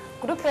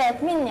 Группийн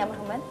админ ямар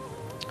хүн байна?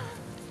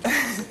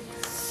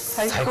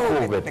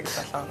 Сайхуу гэдэг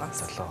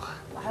залуугаас.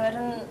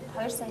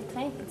 22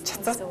 саяхан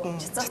чацуутнууд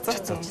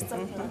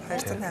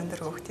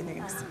 254 хүүхдийн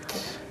нэг гэсэн үг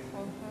тийм.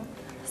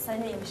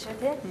 Сайн юм шүү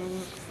тий.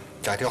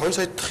 За тэгээ 2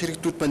 сая дахь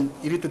иргэдүүд маань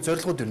ирээдүйд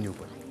зорилгууд юу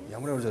байна?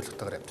 Ямар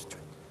зорилготойгоор амьдарч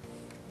байна?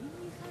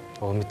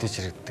 Мэдээж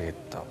хэрэг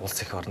тэгээд улс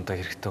их орондоо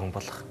хэрэгтэй хүн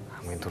болох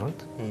хамгийн түрүүнд.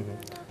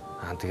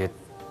 Тэгээд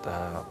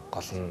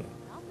гол нь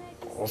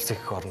улс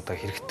их орондоо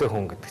хэрэгтэй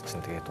хүн гэдэг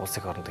чинь тэгээд улс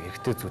их орондоо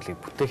хэрэгтэй зүйлийг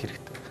бүтээх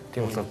хэрэгтэй.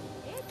 Тийм болохоор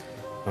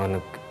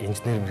нэг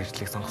инженер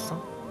мэргэжлийг сонгосон.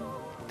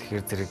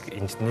 Тэгэхээр зэрэг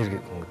инженер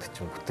хүн гэдэг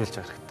чинь бүтээлж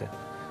байгаа хэрэгтэй.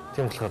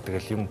 Тийм болохоор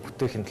тэгэл юм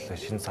бүтээхийн төлөө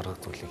шинэ саргах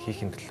зүйлийг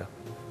хийхин төлөө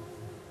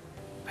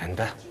байна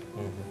да.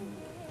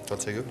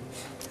 Золзой юу?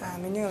 За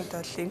миний хувьд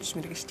бол эмч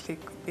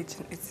мэргэжлийг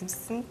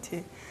эзэмсэн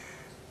тий.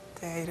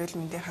 Тэгээ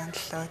эрүүл мэндийн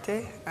төлөө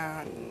тий.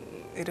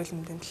 Эрүүл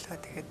мэндийн төлөө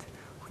тэгээд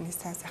хүний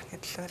сайн сайхны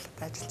төлөө л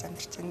ажиллаж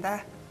амьдарч байна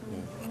да.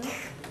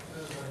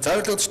 За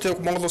ойлгогчтой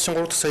Монгол улсын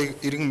 3 сая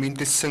иргэн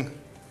мэндэлсэн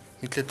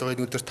мэдлээд байгаа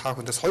өнөөдөр та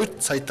бүхэндээс 2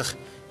 сая дахь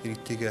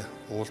иргэдийг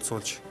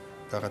уулзуулж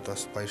байгаад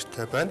бас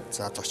баяртай байна.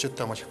 За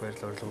зочдтой маш их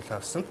баярлалаа урилга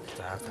авсан.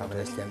 За та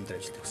бүхэн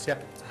амьдрал ажиллаж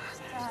хүсье.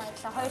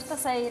 За 2 дахь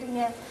сая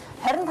иргэний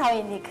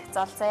 25-ыг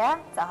золзаяа.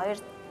 За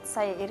 2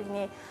 сая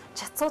иргэний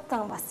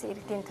чацуутан бас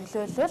иргэдийн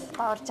төлөөлөл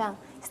БАУИРЖАН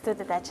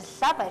студид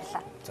ажиллалаа.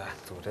 Баярлалаа. За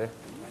зүгээрээ.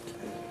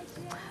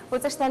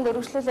 Үзэгч танд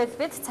өргөжлүүлээд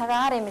бид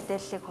цагаагаар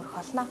мэдээллийг хүргэх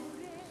болно.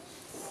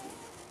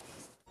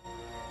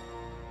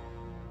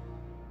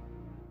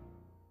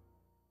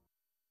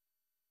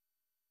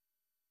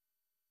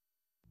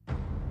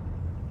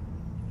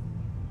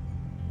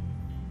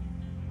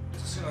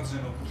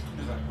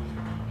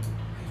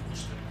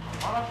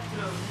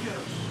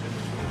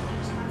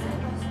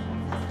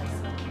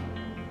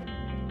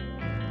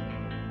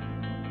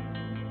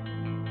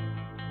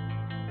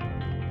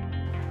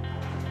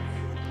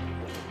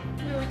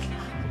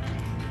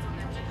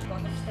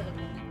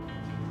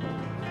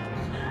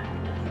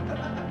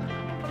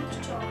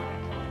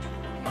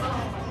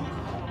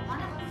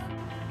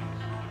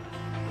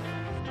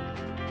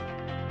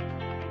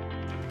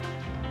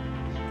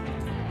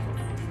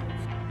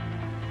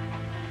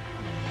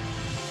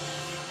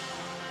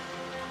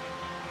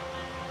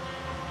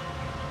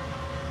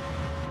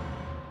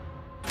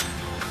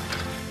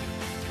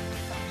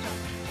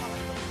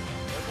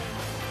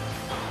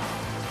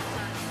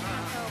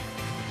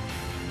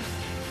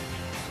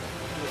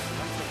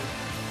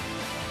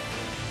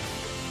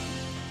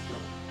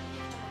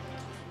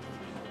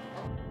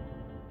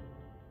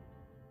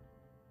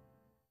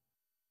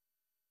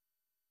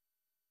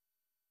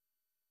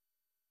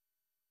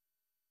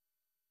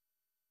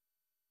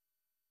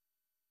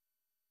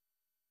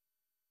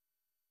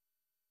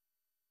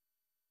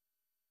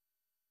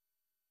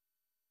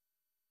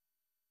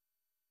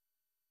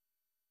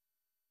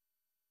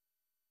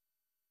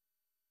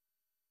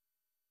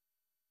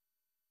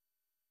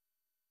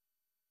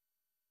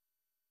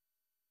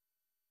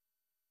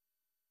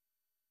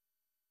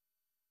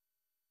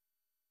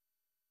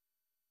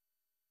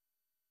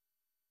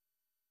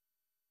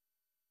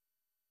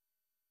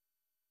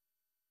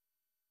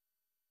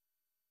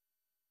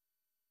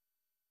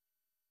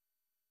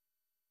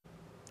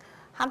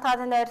 Хамт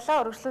хатанд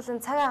баярлалаа. Өргөжлүүлэн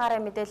цаг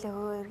агарын мэдээллийн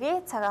хөргий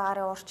цаг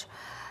агарын урч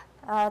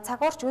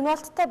цагуурч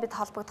үнэлттэй бид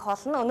холбогдох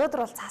болно.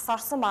 Өнөөдөр бол цас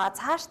орсон байгаа.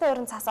 Цаашдаа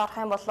ер нь цас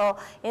орох юм болоо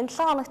энэ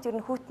 7 хоногт ер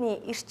нь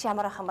хүүтний ирч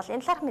ямар ах юм бол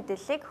энэ талаарх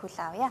мэдээллийг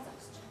хүлээн авъя.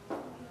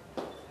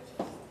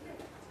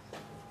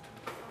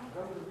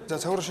 За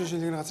цагуурын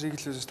шинжилгээний газрын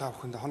эглэлээс та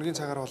бүхэнд хоногийн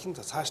цагаар болон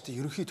цаашдын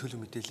ерөнхий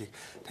төлөв мэдээллийг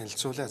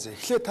танилцуулъя. За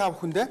эхлээд та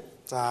бүхэндээ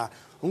за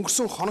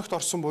өнгөрсөн хоногт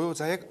орсон буюу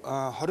за яг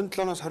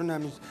 27-оос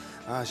 28-нд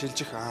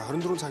шилжих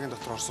 24 цагийн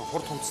дотор орсон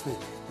хурд хүнсний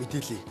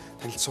мэдээллийг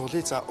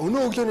танилцуулъя. За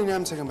өнөө өглөөний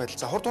 8 цагийн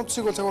байдал. За хурд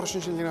хүнсийг бол цагуурын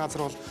шинжилгээний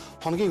газар бол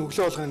хоногийн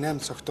өглөө болгоны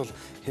 8 цагт бол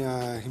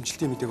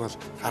хэмжилтийн мэдээг бол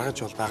гаргаж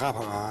бол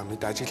байгаа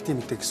мэд ажилтны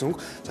мэдээ гэсэн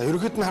үг. За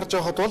ерөнхийд нь харж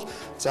байхад бол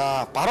за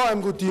баруун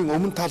аймагуудын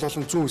өмнө тал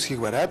болон зүүн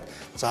хэсгийг бариад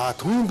за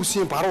төвийн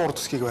бүсийн баруун урд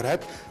хэсгийг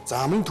бариад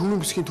за мөн төвийн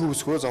бүсгийн төв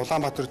хэсгөө за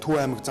Улаанбаатар төв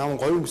аймаг зам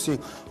говийн бүсийн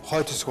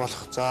хойд хэсэг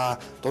болох за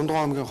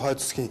Дундгой аймгийн хойд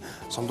хэсгийн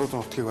сумдууд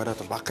нутгийг бариад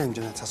бол багахан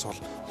хэмжээний цас бол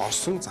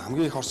орсон. За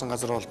хамгийн их орсон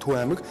газар бол төв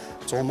аймаг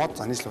 100 мод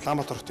за нийслэл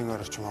Улаанбаатар хотын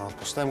орчмоор бол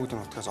бусдын аймагуудын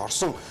нутгаас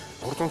орсон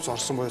хурд хүнс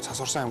орсон буюу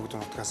цас орсон аймагуудын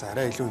нутгаас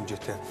арай илүү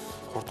хэмжээтэй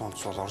хурд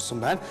хүнс бол орсон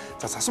байна.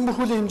 За цасан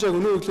бүрхүүлийн хэмжээг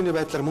өнөө өглөөний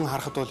байдлаар мөн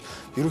харахад бол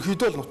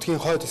ерөнхийдөө л нутгийн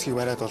хойд хэсгийг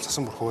бариад бол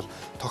цасан бүрхүүл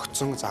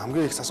тогтсон. За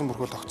хамгийн их цасан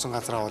бүрхүүл тогтсон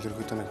газараа бол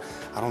ерөнхийдөө нэг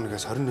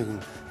 11-ээс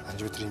 21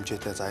 см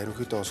хэмжээтэй. За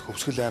ерөнхийдөө бас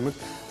Хөвсгөл аймаг,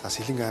 за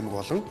Сэлэнг аймаг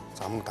болон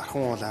за мөн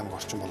Дархан уул аймаг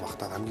орчим бол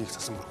багтаад хамгийн их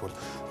цасан бүрхүүл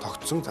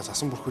тогтсон. За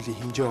цасан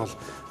бүрхүүлийн хэмжээ бол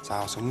за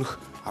бас өмнөх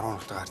 10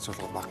 хоногтойгоо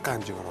харьцуулбал багахан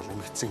хэмжээгээр бол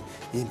нэмэгдсэн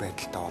ийм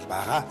байдалтай бол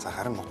байгаа. За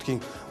харин нутгийн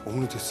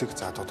өмнөд хэсэг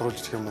за тодруулж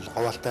хэлэх юм бол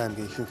Говьалтай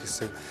аймгийн ихэнх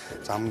хэсэг,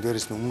 за мөн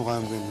дээрэс нь Өмнөг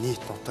аймгийн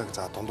нийт нутаг,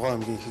 за Дундгой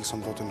аймгийн ихэнх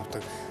сумдуудын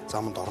нутаг,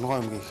 за мөн Дорногой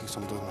аймгийн ихэнх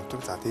сумдуудын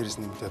нутаг, за дээрэс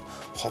нь нэмээд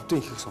Ховдын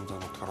ихэнх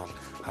сумдуудын нутгаар бол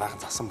хараахан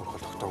цасан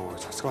бүрхүүл тогтоогүй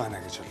засгүй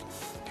байна гэж бол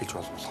хэлж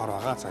болохоор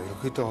байгаа. За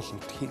ерөнхийдөө бол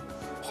нутгийн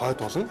хойд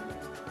болон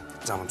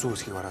за мөн зүүн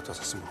хэсгийг бараад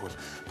цасан бүрхүүл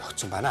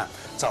тогтсон байна.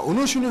 За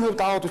өнөө шөнийн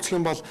хувьд аваад үзэх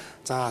юм бол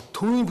за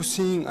төвийн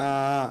бүсийн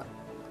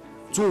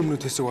зүүн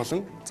өмнөд хэсэг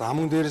болон за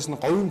мөн дээрэс нь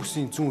говийн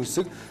бүсийн зүүн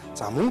хэсэг,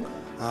 за мөн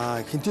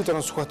Хинтээ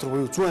дорн Сүхбаатар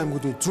буюу зүүн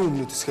аймагуудын зүүн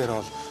өмнөд хэсгээр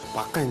бол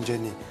багахан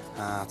хэмжээний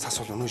цас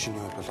бол өнөө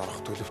шөнийн үед бол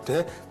орох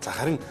төлөвтэй. За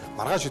харин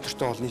маргааш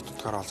өдөртөө бол нийт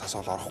нутгаар бол цас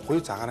бол орохгүй.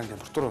 За гарын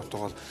температур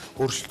бол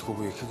өөрчлөлтгүй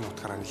буюу ихэнх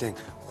нутгаараа нэлээд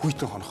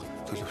хүйтэн хонох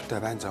төлөвтэй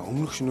байна. За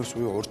өмнөх шөнөөс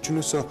буюу урд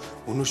шөнөөсөө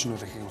өнөө шөнө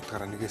бол ихэнх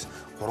нутгаараа 1-ээс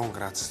 3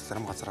 градус,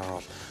 зарим газараар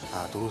бол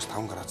 4-өөс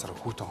 5 градусаар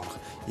хүйтэн хонох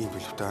ийм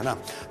төлөвтэй байна.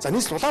 За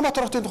нийслэл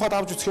Улаанбаатар хотын тухайд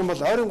авч үзэх юм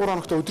бол ойрын 3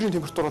 хоногт өдрийн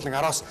температур бол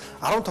 10-аас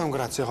 15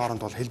 градусын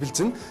хооронд бол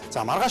хэлбэлзэн.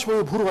 За маргааш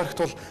буюу пүрэв гарагт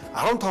бол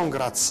 15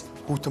 градус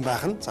хүйтэн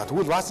байх нь. За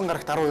тэгвэл Баасан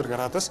гарагт 12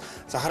 градус.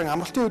 За харин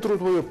амралтын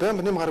өдрүүд буюу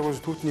Б.ЗОЛЗАЯА гараг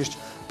түүтний ирж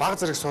бага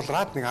зэрэг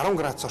сулраад нэг 10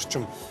 градус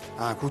орчим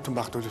хүйтэн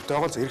байх төлөвтэй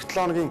байгаа. За эх 7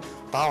 хоногийн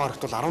даав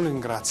гарагт бол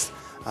 11 градус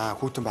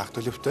хүйтэн байх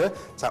төлөвтэй.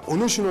 За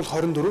өнөө шөнө бол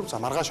 24, за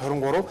маргааш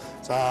 23,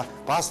 за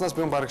Бааснаас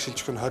Бян гараг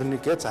шилжих нь 21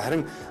 гээ. За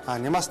харин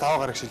Нямаас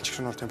Даваа гараг шилжих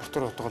нь бол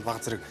температур бол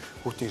бага зэрэг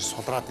хүйтэн ирж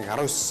сулраад нэг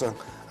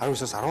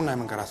 19-аас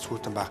 18 градус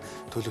хүйтэн байх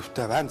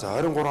төлөвтэй байна. За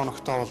 23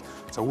 хоногтоо бол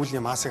за үүлний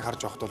маасыг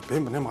харж байхад бол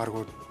Бэм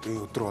гарагууд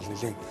өдөр бол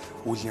нэлээд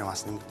үүлний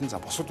маас нэмэгдэн. За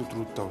бусад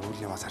өдрүүдэд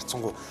үүлний маас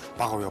харьцангуй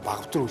бага буюу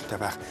багавтар үүлтэй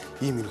байх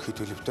ийм ерөнхий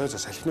төлөвтэй. За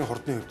салхины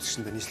хурдны хувьд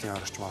гэсэндээ нийслэлийн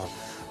орчмоор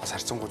бас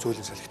харьцангуй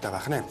зөөлөн салхитай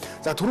байх нэ.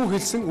 За түрүү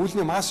хэлсэн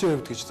үүлний маасын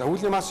хувьд гэж. За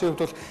үүлний маасын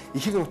хувьд бол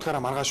ихэнх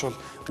нутгаараа маргааш бол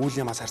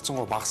үүлний маас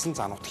харьцангуй багасан.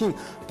 За нутгийн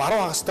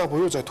баруун хагастай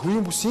буюу за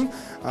төвийн бүсийн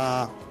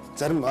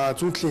зарим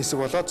зүүн талын хэсэг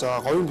болоод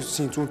за говийн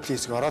бүсийн зүүн талын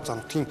хэсэг ороод за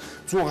нутгийн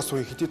зүүн хагас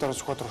буюу Хитий дорн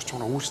Сүхбаатар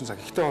орчмоор үүссэн. За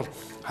гэхдээ бол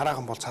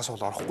хараахан бол цас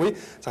бол орохгүй.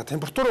 За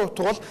температурын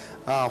утга бол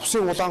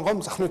усын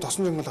улаангом захны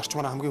тосон жингэл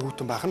орчмоор хамгийн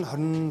хүйтэн байх нь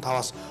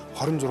 25-аас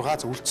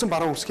 26. За үлдсэн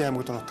баруун үлсгийн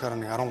аймагуудын нутгаар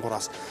нэг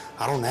 13-аас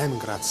 18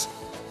 градус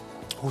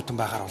хүйтэн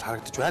байхаар бол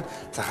харагдаж байна.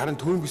 За харин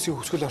төвийн бүсийн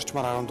хөвсгөл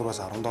орчмоор 14-аас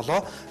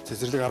 17,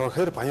 цэцэрлэг 10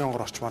 гэхээр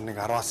Баянгор орчмоор нэг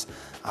 10-аас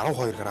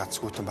 12 градус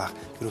хүйтэн байх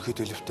ерөнхий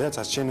төлөвтэй.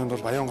 За жишээ нь бол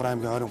Баянгор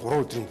аймгийн ойрын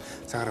 3 өдрийн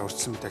цагаараа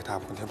өртсөн мэдээг та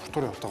бүхэн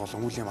температурын утга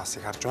болон үүлний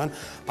массыг харж байна.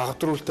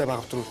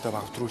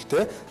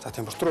 Багавтрүүлтэй. За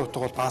температурын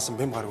утга бол Баасан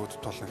Бэм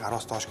гарагуудад бол нэг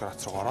 10-аас доош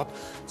градус руу ороод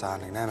за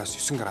нэг 8-аас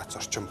 9 градус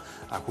орчим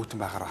хүйтэн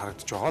байхаар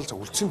харагдаж байгаа. За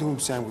үлдсэн төвийн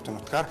бүсийн аймагуудын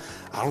нутгаар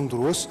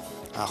 14-өөс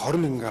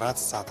 21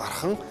 градус за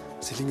Дархан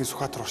Сэлэнгийн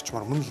Сүхбаатар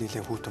орчмоор мөн л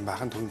нэлээд хүйтэн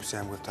байх нь төвийн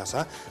бүсийн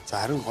аймагуудаас. За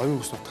харин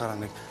говийн бүс нутгаараа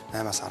нэг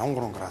 8-аас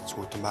 13 градус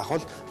хүйтэн байх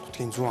бол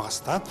нутгийн зүүн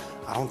хагастай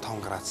 15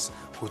 градус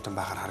хүйтэн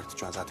байхаар харагдаж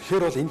байна. За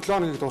тэгэхээр бол энэ 7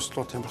 хоногийг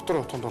дуустал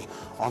температурын утганд бол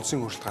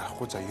онцгийн өөрчлөлт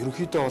гарахгүй. За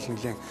ерөнхийдөө бол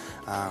нэлээд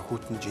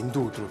хүйтэн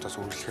жиндүү өдрүүдээс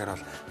үргэлжлэхээр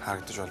бол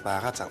харагдаж бол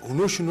байгаа. За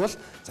өнөө шөнө бол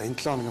за энэ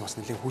 7 хоногийн бас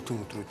нэлээд хүйтэн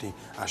өдрүүдийн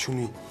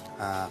шөнийн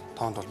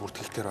тоонд бол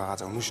бүртгэлтээр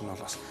байгаа. За өнөө шөнө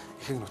бол бас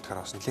ихэнх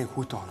нутгаараа бас нэлээд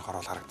хүйтэн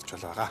хонохоор бол харагдаж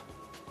байгаа.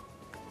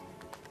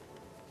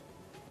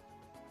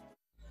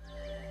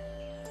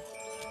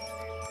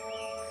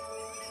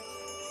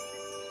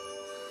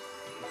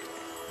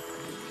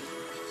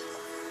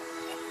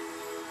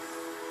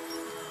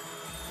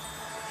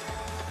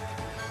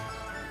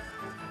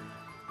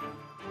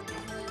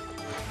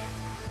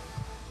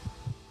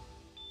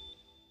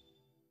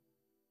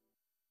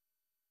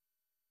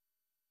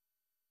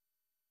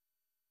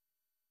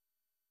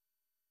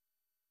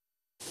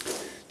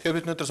 Тэгэхээр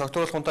бид өнөөдөр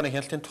согтууруулах хундааны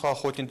хяналтын тухай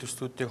хуулийн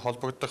төслүүдийг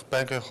холбогдох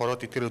байнгын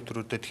хороод эдгээр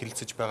өдрүүдэд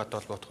хэлэлцэж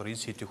байгаатай холбоотойгоор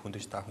энэ сэдвийг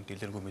хүндэж та бүхэнд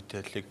илэргүй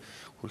мэдээллийг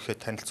хүрэхэд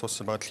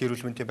танилцуулсан байна. Дэлхийн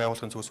эрүүл мэндийн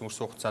байгууллагын зүгээс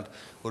өнгөрсөн хугацаанд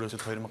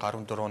өөрөөсөө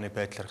 2014 оны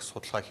байдлаар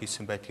судалгаа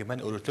хийсэн байдаг юм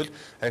байна. Өөрөөр хэлбэл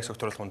архи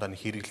согтууруулах хундааны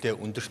хэрэглээ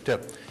өндөртэй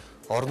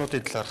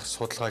орнуудын талаарх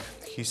судалгааг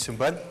хийсэн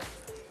байна.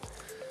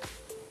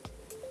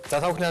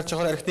 За та бүхний харж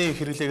байгаа архины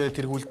хэрэглээгээр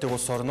тэргүүлдэг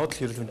улс орнууд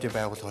Дэлхийн эрүүл мэндийн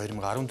байгууллага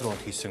 2014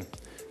 онд хийсэн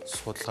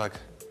судалгааг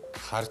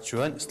харж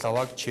байна.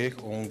 Словак, Чех,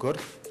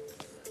 Унгар,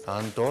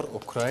 Андор,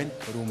 Украин,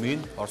 Румын,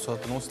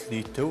 Оросоос,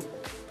 Литв,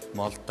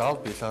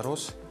 Молдав,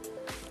 Беларусь,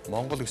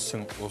 Монгол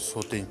гэсэн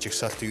улсуудын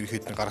жигсаалтыг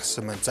ерөнхийдөө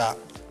гаргасан байна. За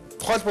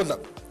тухайлбал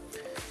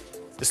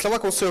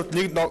Словак улсын хувьд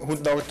нэг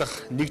хүнд ноогдох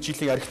 1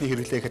 жилийн архины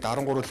хэрэглээ гэхэд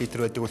 13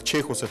 литр байдаг бол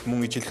Чех улсад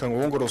мөн ижилхэн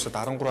Унгар улсад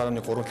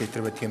 13.3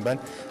 литр байдаг юм байна.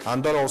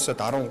 Андор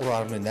улсад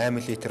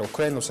 13.8 литр,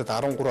 Украин улсад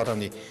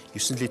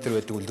 13.9 литр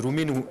байдаг бол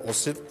Румын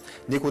улсад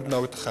нэг хүнд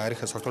ноогдох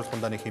архи согтууруулах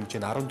хундааны хэмжээ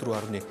нь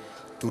 14.4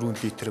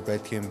 литр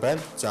байдаг юм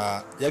байна.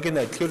 За яг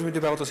энэ Дэлхийн эрүүл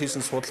мэндийн байгууллагаас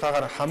хийсэн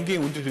судалгаагаар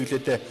хамгийн өндөр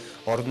хэрэглээтэй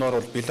орноор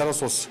бол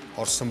Беларусь улс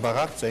орсон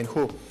байгаа. За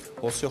энэхүү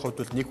улсын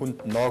хувьд бол нэг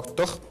хүнд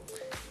ноогдох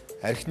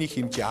архины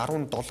хэмжээ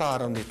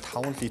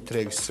 17.5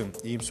 литрэ гэсэн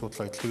ийм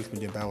судалгааг Дэлхийн эрүүл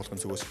мэндийн байгууллагын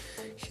зүгээс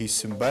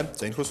хийсэн байна.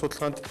 За энэхүү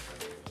судалгаанд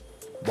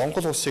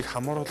Монгол улсыг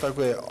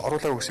хамруулаагүй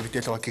оруулаагүй гэсэн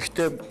мэдээлэл байгаа.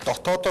 Гэхдээ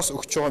дотоодоос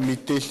өгч байгаа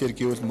мэдээлэлээр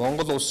гэвэл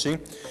Монгол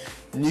улсын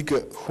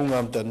нэг хүн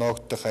амд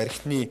ноогдох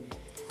архины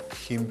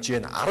хэмжээ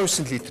нь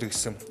 19 литр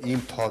гэсэн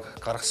ийм тоог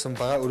гаргасан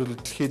байгаа. Өөрөөр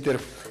хэлбэл дэлхий дээр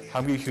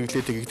хамгийн их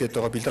хэрэглээтэй гэгдээд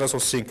байгаа Беларусь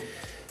улсын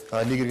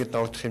нэг иргэнд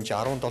ноогдох хэмжээ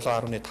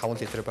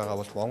 17.5 литр байгаа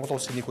бол Монгол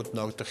улсын нэг хүнд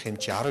ноогдох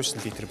хэмжээ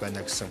 19 литр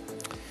байна гэсэн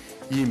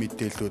ийм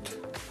мэдээллүүд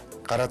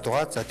гараад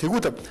байгаа. За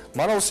тэгвэл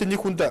манай улсын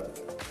нэг хүнд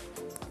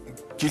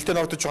жилдээ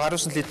ноогдож байгаа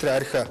 19 литр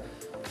архи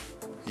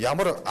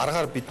ямар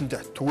аргаар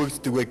бидэнд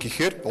түгээгддэг вэ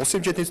гэхээр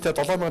улсын хэмжээнд нийтдээ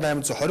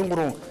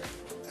 7823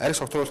 архи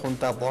согтууруулах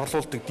хундаа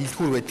борлуулдаг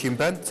дэлгүүр байдаг юм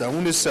байна. За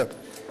үүнээс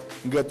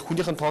ингээд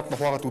хүнийхэн тоод нь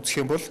хуваагаад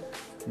үзэх юм бол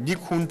нэг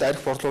хүнд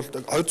архи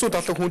борлуулдаг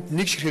 270 хүнд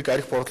нэг ширхэг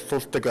архи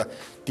борлуулдаг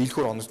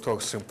дэлгүүр онцгой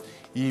гэсэн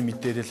ийм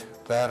мэдээлэл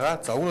байгаа.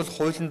 За үүн бол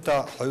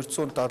хуулиндаа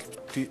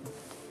 270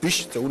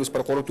 биш. За үүнээс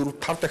баг 3 4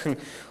 5 дахин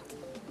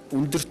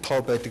өндөр тоо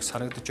байдаг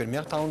санагдаж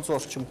байна. 1500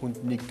 орчим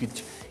хүнд нэг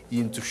гэж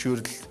ийм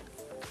зөвшөөрөл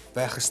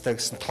байх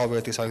ёстой гэсэн тоо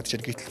байдаг санагдаж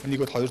байна. Гэтэл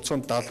нэг бол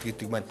 270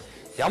 гэдэг маань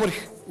ямар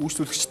их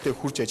үйлчлүүлэгчтэй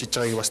хурж ажиллаж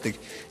байгааг бас нэг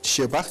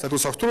жишээ баг. За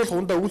тэгвэл согтууруулах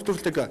хундаа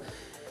үйлдвэрлэдэг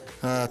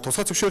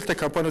тусгай зөвшөөрөлтэй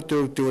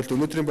компаниудын хувьд бол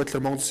өнөөдрийн байдлаар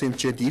Монгол улсын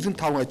хэмжээнд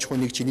 95 аж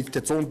ахуйн нэгж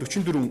нийтдээ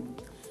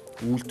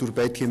 144 үйлдвэр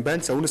байдаг юм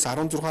байна. За үүнээс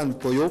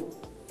 16% буюу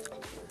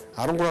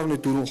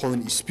 13.4%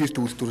 нь спирт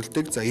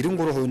үйлдвэрлэдэг. За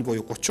 93% нь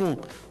буюу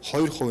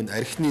 32% нь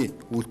архины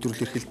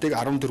үйлдвэрлэл эрхэлдэг.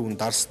 14%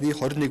 нь дарсны,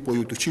 21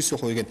 буюу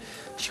 49% нь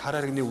шар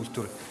арганы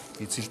үйлдвэр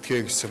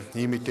эзэлдэг гэсэн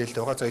ийм мэдээлэл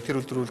байгаа. За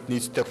эдгээр үйлдвэрлэлд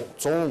нийтдээ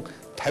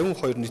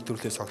 152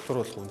 нийтлүүлээс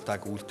согтууруулах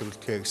хундааг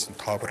үйлдвэрлэдэг гэсэн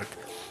тоо бараг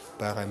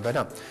байгаа юм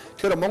байна.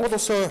 Тэгэхээр Монгол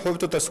улсын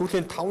хувьд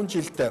сүүлийн 5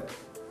 жилд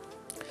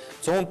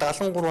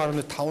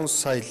 173.5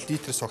 сая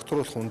литр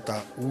согтууруулах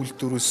хундаа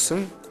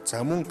үйлдвэрлэсэн.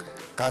 За мөн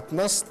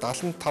гаднаас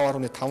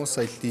 75.5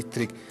 сая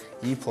литрийг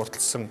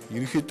импортлсон.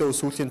 Ерөнхийдөө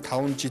сүүлийн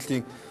 5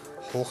 жилийн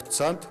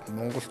хугацаанд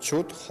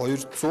монголчууд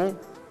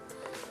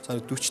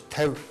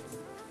 240-50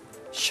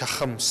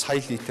 шахам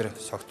сая литр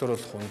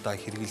согтууруулах хундаа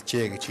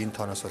хэрэгжилжээ гэж энэ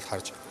тооноос бол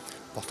харж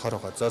болохоор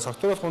байгаа. За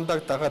согтууруулах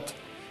хундааг дагаад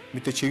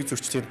мэдээж чиг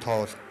зөрчлийн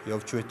тоо бол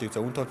явж байдаг. За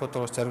үүн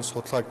толгойдоо зарим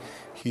судалгааг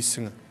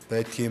хийсэн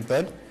байдгийн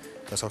байна.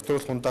 За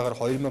согтууруулах хундаагаар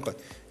 2009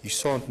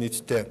 онд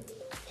нийтдээ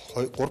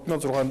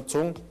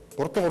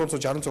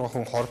 3366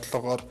 хүн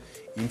хордлогоор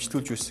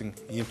эмчилүүлж байсан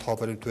ийм тоо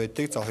баримт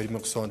байдаг. За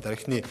 2009 онд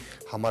архины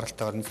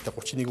хамааралтайгаар нийтдээ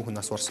 31 хүн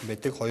нас барсан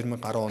байдаг.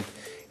 2010 онд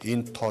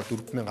энэ тоо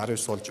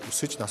 4019 болж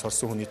өсөж нас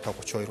барсан хүний тоо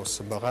 32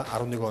 болсон байгаа.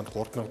 11 онд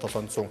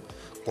 3730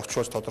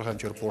 болж тодорхой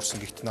хэмжээгээр буурсан.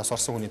 Гэхдээ нас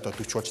барсан хүний тоо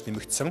 40 болж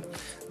нэмэгдсэн.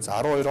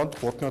 За 12 онд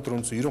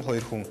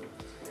 3492 хүн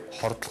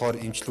хордлогоор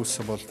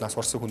эмчилүүлсэн бол нас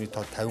барсан хүний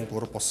тоо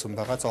 53 болсон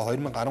байгаа. За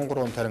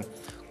 2013 онд харин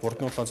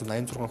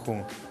 3786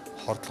 хүн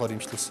хордлогоор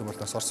эмчилүүлсэн бол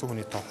нас барсан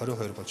хүний тоо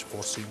 22 болж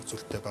буурсан юм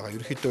зүйлтэй байгаа.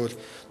 Ерөнхийдөө бол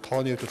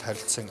тооны хувьд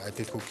харилцан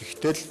адилгүй.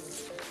 Гэхдээ л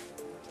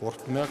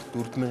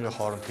 3000-4000-ийн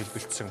хооронд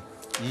хэлбэлцсэн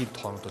ийм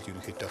тоонууд бол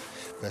ерөнхийдөө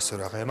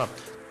байсаар байгаа юм аа.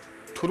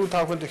 Түрүү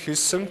та бүхэнд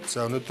хэлсэн.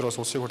 За өнөөдөр бас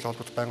улсын хурлын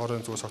холбогдох байнгын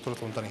орон зүгээс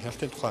согтууруулах хундааны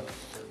хяналтын тухай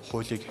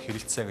хуулийг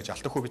хэрэгэлцэн гэж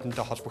Архдалтыг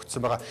бидэнтэй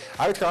холбогдсон байгаа.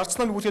 Тэгэхээр ард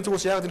намын бүлгийн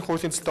зүгээс яг энэ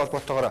хуулийн цэлтэй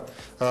холбоотойгоор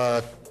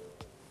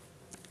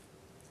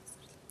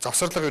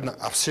завсарлага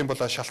авсан бол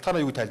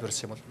шалтгаанаа юу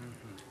тайлбарласан юм бол?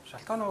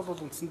 Шалтгаан нь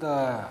бол үндсэндээ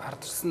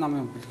ард ирсэн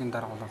намын бүлгийн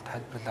дарга бол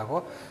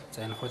тайлбарлаагүй.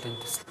 За энэ хуулийн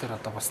төсөлтөөр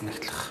одоо бас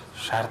нэгтлэх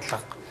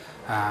шаардлага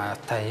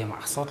та ийм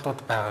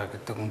асуудлууд байгаа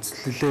гэдэг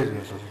үндслэлээр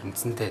бол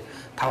үндсэндээ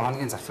 5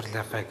 хоногийн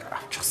завсралыг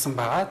авчихсан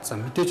байгаа. За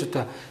мэдээж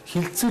одоо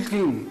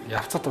хилцүүлгийн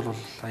явцад бол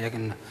яг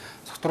энэ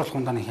согтууруулах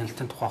хундааны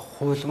хяналтын тухай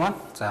хууль маань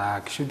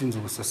за гишүүдийн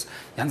зүгээс бас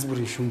янз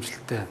бүрийн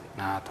шүүмжлэлтэй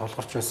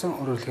тулгарч байсан.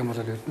 Өөрөөр хэлэх юм бол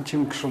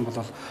эрдэнэчийн гишүүн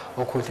бол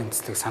уг хуулийн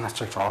төслийг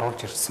санаачилж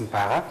оруулж ирсэн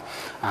байгаа.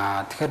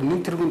 Тэгэхээр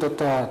нэг тэргуунд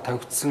одоо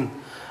тавигдсан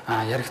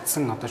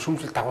яригдсан одоо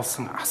шүүмжлэлд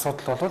дагуулсан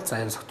асуудал бол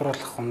за энэ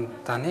согтруулах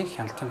хундааны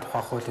хяналтын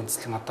тухай хуулийн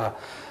төслийг одоо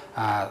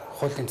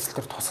хуулийн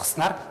төслөөр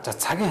тусгаснаар за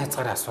цагийн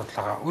хязгаарын асуудал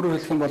байгаа. Өөрөөр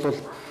хэлэх юм бол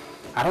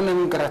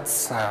 18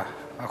 градус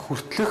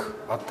хүртэлх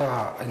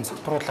одоо энэ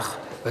согтруулах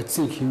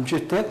бодисын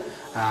хэмжээтэй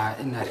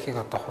энэ архийг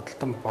одоо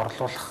худалдан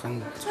борлуулах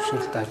энэ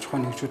зөвшөөрлөлт аж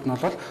ахуйн нэгжүүд нь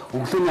бол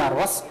өглөөний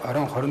 10-аас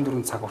оройн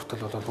 24 цаг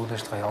хүртэл бол үйл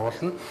ажиллагаа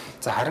явуулна.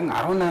 За харин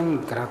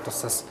 18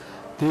 градусаас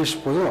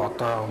дээш буюу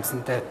одоо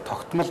үндсэндээ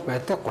тогтмол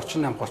байдаг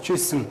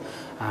 38-39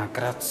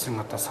 градусын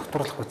одоо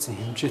согтруулах бодисын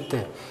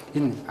хэмжээтэй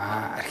энэ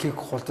архийг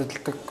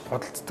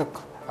худалддаг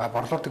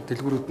борлуулдаг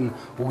дэлгүүрүүд нь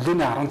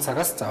өглөөний 10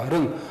 цагаас за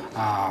оройн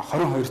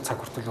 22 цаг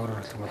хүртэл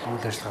өөрөөр хэлбэл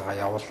үйл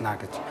ажиллагаагаа явуулна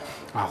гэж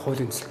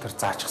хуулийн төслөөр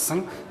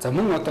заачсан. За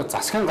мөн одоо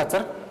засгийн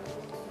газар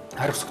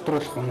архи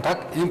согтруулах хундааг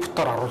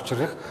импортоор оруулж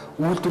ирэх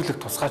үйлдвэрлэх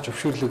тусгай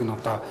зөвшөөрлийг нь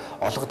одоо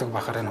олгодог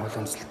байхаар энэ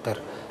хуулийн төслөөр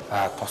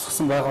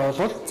тусгасан байгаа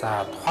бол за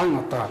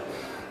тухайн одоо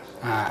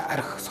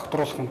архи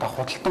согтруулах хундаа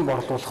худалдан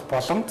борлуулах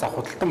болон за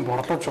худалдан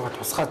борлуулж байгаа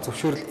тусгай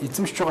зөвшөөрөл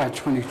эзэмшиж байгаа аж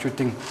ахуйн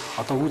нэгжүүдийн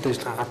одоо үйл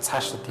ажиллагаагаа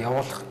цаашид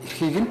явуулах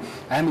эрхийг нь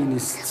аймаг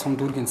нийслэл сум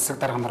дүүргийн засаг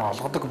дарганаар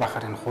олгодог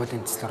байхаар энэ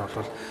хуулийн төслөөр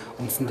бол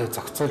үндсэндээ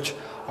зохицуулж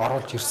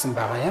оруулж ирсэн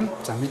байгаа юм.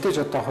 За мэдээж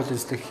одоо хуулийн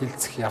төслийг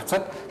хилцэх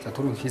явцад за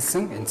түрүүн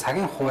хэлсэн энэ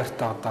цагийн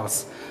хуваарьтай одоо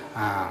бас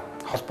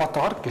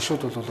холбоотойгоор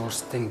гишүүд бол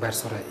өөрсдийн байр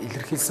сууриа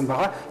илэрхийлсэн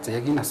байгаа. За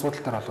яг энэ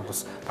асуудал дээр бол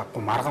бас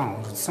баггүй маргаан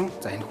өрнөсөн.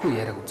 За энэ хүү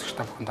яриаг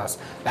үзэгчтэй бүхэндээ бас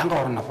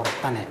байнгын орны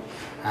хуралдааны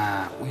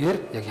үеэр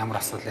яг ямар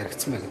асуудал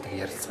яригдсан бэ гэдэг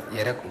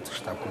яриаг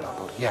үзэгчтэй бүхэндээ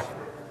өгье.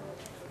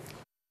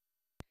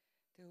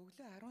 Тэгээ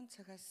өглөө 10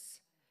 цагаас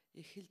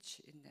эхэлж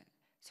энэ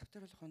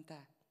согтруулах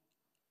хундаа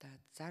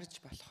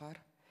зарж болохоор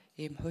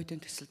ийм хуулийн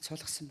төсөлд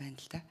суулгасан байна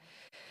л да.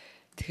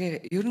 Тэгэхээр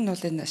ер нь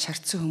бол энэ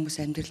шаардсан хүмүүс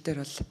амьдрал дээр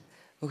бол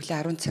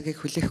өглөө 10 цагийг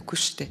хүлээхгүй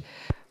шүү дээ.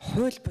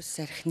 Хууль бус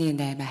архины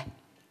 8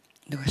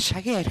 нөгөө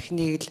шагийн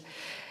архиныг л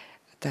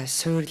одоо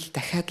суурил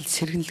дахиад л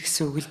сэргэнэл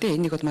гэсэн үг л дээ.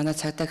 Энийг бол манай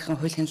цагдаагийн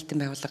хууль хяналтын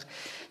байгууллага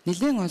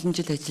нэлээд олон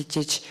жил ажиллаж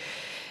иж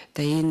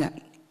одоо энэ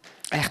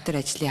айхтар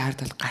ажлын ард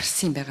бол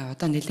гарсан юм байгаа.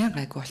 Одоо нэлээд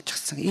гайгүй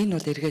болчихсон. Энэ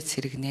бол эргээд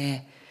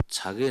сэргэнэ.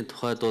 Цагийн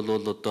тухайд бол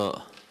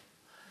одоо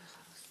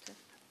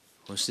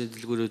хүнсний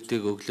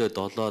дэлгүүрүүдийг өглөө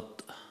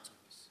 7-од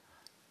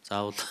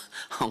заавал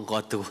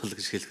онгодог бол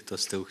гэж хэлэхэд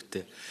бас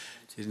төвхтэй.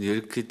 Тэр нь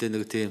ерөнхийдөө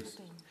нэг тийм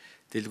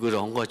дэлгүүр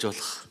онгоож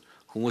болох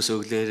хүмүүс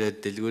өглөөрөө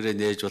дэлгүүрээ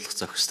нээж болох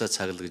зохистой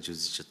цаг л гэж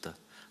үзэж одоо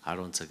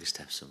 10 цаг гэж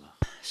тавьсан байна.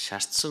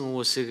 Шаардсан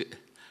хүмүүсийг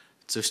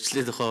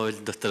зөрчлийн тухай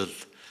хуулийн дотор л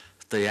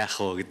одоо яах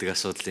вэ гэдэг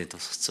асуудлыг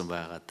тусгацсан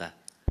байгаа да.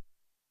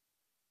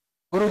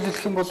 Өөрөөр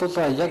хэлэх юм бол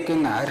яг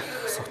энэ архи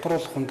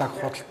согтруулах хундааг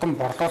худалдан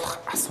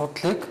борлуулах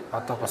асуудлыг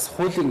одоо бас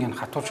хуулийн энэ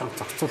хатуужхан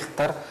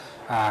зохицуулалтаар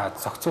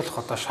зохицуулах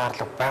одоо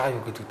шаардлага байгаа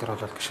юу гэдэг дээр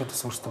бол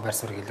гишүүдээс өөрсдөө байр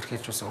суурийг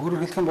илэрхийлж байсан.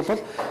 Өөрөөр хэлэх юм бол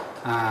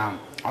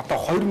одоо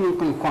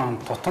 2000 хүн ам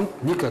тутамд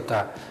нэг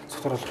одоо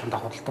согтруулах хундаа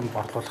худалдан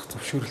борлуулах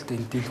зөвшөөрөлтөй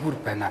энэ дэлгүүр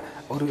байна.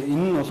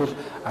 Энэ нь бол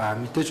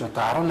мэдээж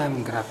одоо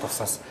 18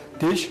 градусаас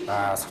дээш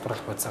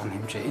согтруулах бодисны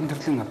хэмжээ. Энэ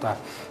төрлийн одоо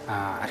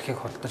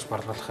архийг худалдаж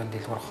борлуулахын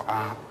дэлгүүр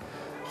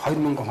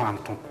 2000 хүн ам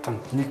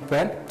тутамд нэг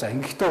байна. За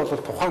ингэхдээ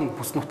бол тухайн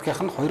бүс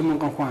нутгийнх нь 2000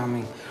 хүн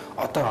амын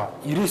одоо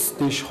 90-с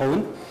дээш хувь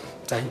нь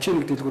за энэ ч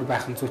нэг дэлгүүр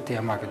байх нь зүйтэй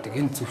юм а гэдэг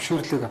энэ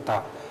зөвшөөрлийг одоо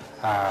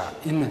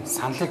энэ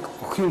саналыг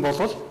өгөх юм бол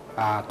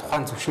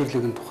тухайн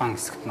зөвшөөрлийг нь тухайн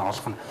хэсэгт нь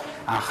олгоно.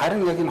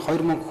 Харин яг энэ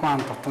 2000 хүн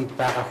ам тутамд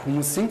байгаа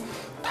хүмүүсийн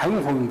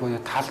 50% буюу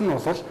тал нь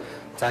бол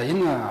за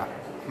энэ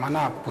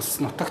манай бүс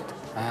нутагт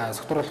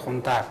согтруулах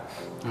хундаа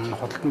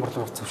худалдан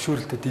борлуулах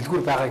зөвшөөрөлтөй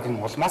дэлгүүр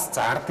байгаагийн улмаас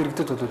за ард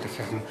иргэдэд бол их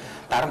хэм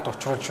дарамт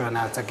учруулж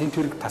байна. За гинт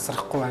хэрэг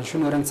тасрахгүй байна.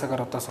 Шөнө оройн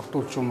цагаар одоо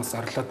согтуулж хүмүүс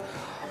орилоод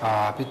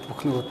бид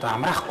бүхнийг одоо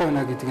амраахгүй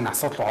байна гэдэг энэ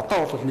асуудал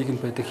одоо бол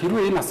нийгэмд байдаг.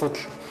 Хэрвээ энэ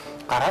асуудал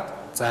гараад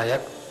за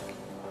яг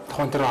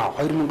тухайн тэр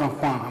 2000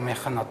 хүн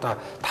амынх нь одоо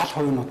тал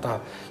хувь нь одоо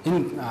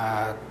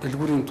энэ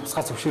дэлгүүрийн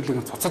тусгай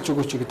зөвшөөрлийг цуцалж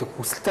өгөөч гэдэг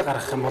хүсэлтэд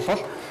гаргах юм бол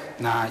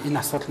энэ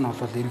асуудал нь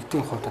бол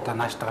иргэдийн хувьд одоо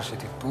нааштайгаа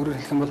шийдэгдэх. Өөрөөр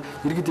хэлэх юм бол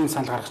иргэдийн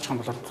санал гаргачих юм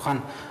бол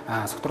тухайн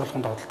согтруулах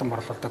хундаа худалдан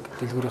борлуулдаг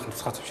дэлгүүрийн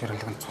тусгай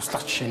зөвшөөрлийг нь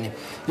цуслах жишээний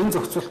энэ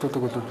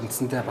зохицуултуудыг бол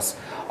үндсэндээ бас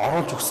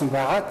оруулж өгсөн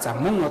байгаа. За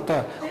мөн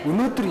одоо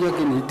өнөөдөр яг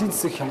энэ эдийн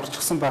засаг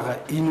хямрчихсан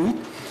байгаа энэ үед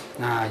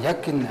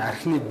яг энэ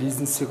архины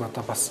бизнесийг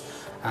одоо бас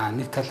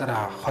нэг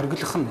талаараа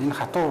хориглох нь энэ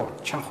хатуу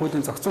чанга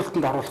хуулийн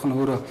зохицуулалтанд оруулах нь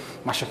өөрөө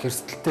маш их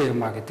эрсдэлтэй юм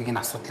а гэдэг энэ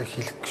асуудлыг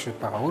хэлэх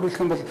гişүүд байгаа. Өөрөөр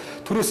хэлэх юм бол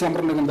төрөөс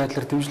ямар нэгэн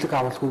байдлаар дэмжлэг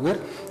авалгүйгээр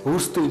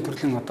өөрсдөө энэ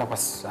төрлийн одоо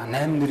бас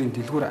 8 нэрийн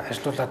дэлгүүр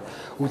ажилуулад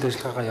үйл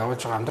ажиллагаагаа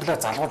явуулж байгаа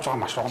амьдралаа залгуулж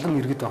байгаа маш олон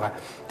иргэд байгаа.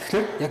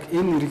 Тэгэхээр яг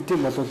энэ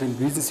иргэдийн бол энэ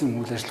бизнесийн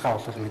үйл ажиллагаа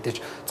бол мэдээж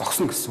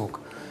зогсно гэсэн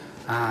үг.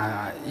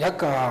 Яг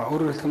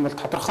өөрөөр хэлэх юм бол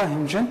тодорхой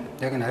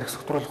хэмжээнд яг энэ архи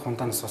согтруулах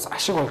хундаанаас бас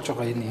ашиг олж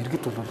байгаа энэ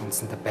иргэд бол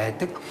үндсэндээ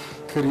байдаг.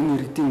 Тэгэхээр энэ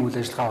иргэдийн үйл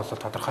ажиллагаа бол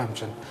тодорхой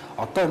хэмжээнд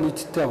одоо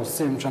нийтдээ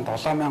улсын хэмжээнд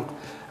 7000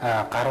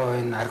 гаруй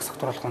энэ архи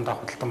согтруулах хундаа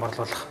худалдан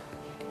борлуулах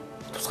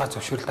тусгай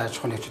зөвшөөрөлт аж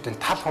ахуйн нэгжүүдийн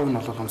тал хувь нь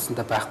бол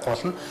үндсэндээ байхгүй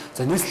болно.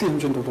 За нийслэлийн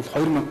хэмжээнд бол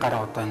 2000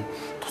 гаруй одоо энэ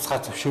тусгай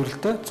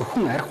зөвшөөрөлтөд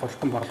зөвхөн архи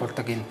худалдан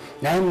борлуулдаг энэ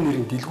 8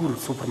 нэрийн дэлгүүр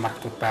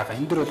супермаркетууд байгаа.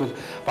 Энэ дөр бол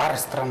бар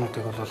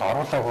ресторануудыг бол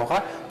оруулаагүй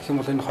байгаа. Тэгэх юм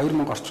бол энэ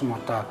 2000 орчим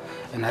одоо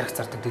энэ архи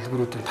зардаг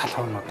дэлгүүрүүдийн тал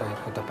хувь нь одоо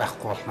ерөөдөө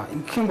байхгүй болно.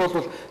 Ингэх юм бол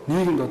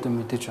нийгэмд одоо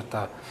мэдээж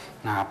одоо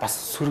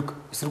бас сөрөг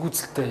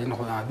эсэргүүцэлтэй энэ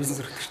бизнес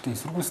эрхлэгчдийн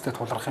эсэргүүцэлтэй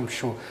тулгарх юм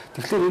шүү.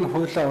 Тэгэхээр энэ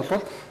хуулиа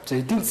бол за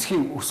эдийн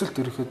засгийн өсөлт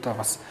ерөөхдөө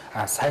бас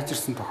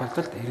сайжирсан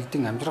тохиолдолд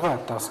иргэдийн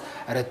амжиргаа одоо бас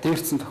арай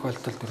дээрцсэн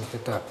тохиолдолд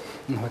ерөөхдөө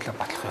энэ хуулиа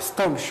батлах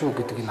ёстой юм шүү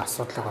гэдэг энэ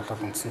асуудлыг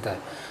бол үндсэндээ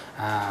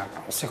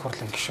улсын их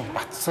хурлын гишүүн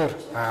Батцаар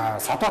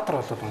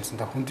Садбаатар бол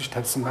үндсэндээ хөндөж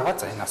тавьсан байгаа.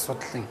 За энэ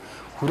асуудлын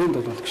хүрээнд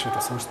бол гишүүд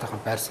бас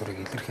өөрсдийнхөө байр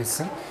суурийг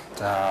илэрхийлсэн.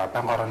 За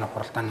байнгын орооны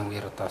хуралдааны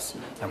үеэр одоо бас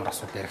ямар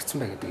асуудал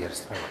яригдсан бэ гэдэг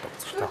ярилцлагыг одоо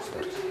үзэгчтэй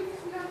байна.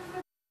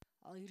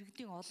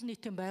 Иргэдийн олон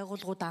нийтийн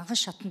байгууллагууд анхан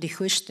шатанд их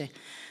байна штэ.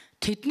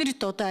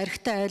 Тэднэрд одоо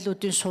архитай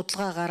айлуудын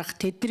судалгаа гаргах,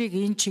 тэднийг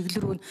энэ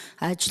чиглэл рүү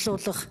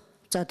ажилуулах.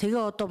 За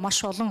тэгээ одоо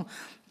маш олон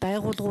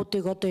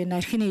байгууллагуудыг одоо энэ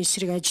архины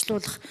эсрэг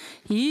ажилуулах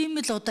ийм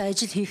л одоо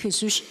ажил хийхээс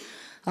биш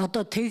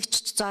одоо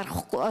тэгж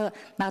зарахгүй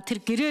тэр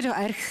гэрээр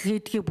архи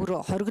хийдгийг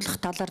бүр хориглох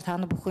талаар та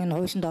нар бүхэн энэ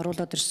хуулинд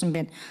оруулаад ирсэн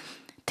байна.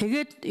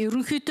 Тэгээд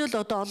ерөнхийдөө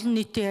л одоо олон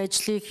нийтийн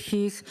ажлыг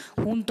хийх,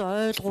 хүнд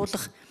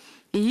ойлгуулах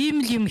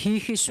ийм л юм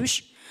хийхээс биш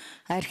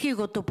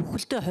архийг одоо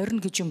бүхэлдээ хорно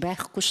гэж юм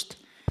байхгүй шүү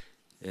дээ.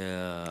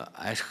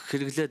 Архи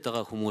хэрэглээд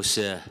байгаа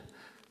хүмүүсээ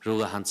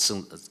рүүгээ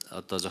хандсан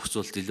одоо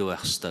зохицуулт илүү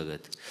байх хэрэгтэй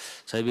гэдэг.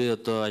 Сая би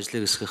одоо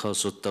ажлын хэсгийнхаа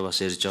улсуудаа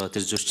бас ярьж байгаа.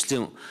 Тэр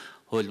зөрчлийн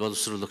хууль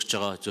боловсруулагч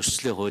байгаа.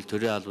 Зөрчлийн хууль,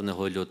 төрийн албаны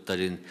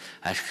хуулиудаар энэ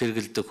архи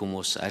хэрэглэдэг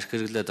хүмүүс, архи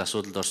хэрэглээд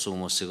асуудалд орсон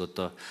хүмүүсийг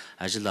одоо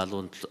ажил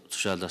албан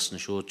тушаалаас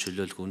нь шууд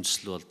чөлөөлөх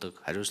үндэслэл болдог,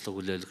 хариуцлага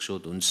хүлээлгэх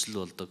шууд үндэслэл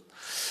болдог.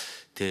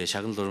 Тэгээ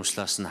шагнал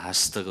урамшлаас нь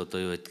хасдаг одоо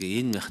юу гэдгийг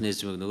энэ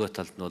механизмыг нөгөө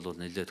талд нь бол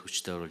нэлээд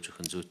хүчтэй оруулж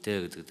өгөх нь зүйтэй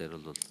гэдэг дээр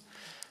бол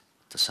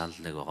одоо санал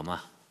нэг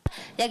байгаамаа.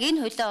 Яг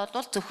энэ хуулиа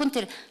бол зөвхөн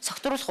тэр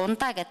согтруулах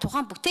ундаа гэдэг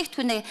тухайн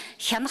бүтээгдэхүүнээ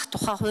хянах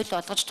тухай хууль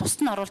болгож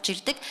тусад нь оруулж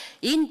ирдэг.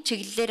 Энэ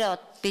чиглэлээрээ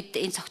бид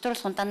энэ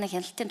согтруулах ундааны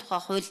хяналтын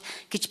тухай хууль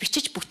гэж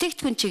бичиж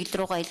бүтээгдэхүүн чиглэл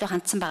рүүгээ илүү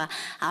хандсан байгаа.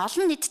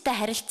 Олон нийттэй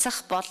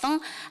харилцах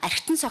болон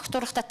архитын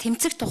согтруулахта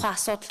тэмцэх тухай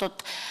асуудлууд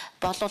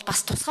болвол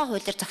бас тусгай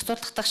хуулиар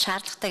зохицуулах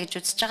шаардлагатай гэж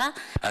үзэж байгаа.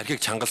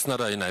 Архийг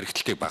чангалснараа энэ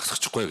архиталтыг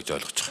багасгачихгүй гэж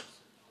ойлгож байгаа.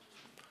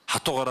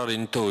 Хатуугаараар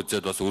энэтэй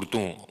үзээд бас үр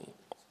дүн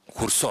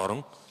хөрсөн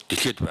орон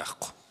дэлхийд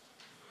байхгүй.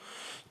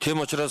 Тийм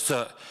учраас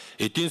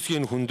эдийн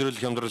засгийн хүндрэл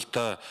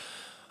хямдралтай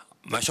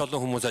маш олон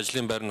хүмүүс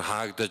ажлын байр нь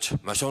хаагдаж,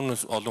 маш олон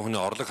хүний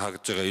орлого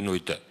хаагдж байгаа энэ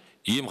үед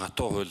ийм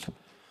хатуу хууль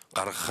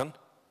гаргах нь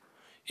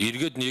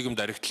иргэд нийгэмд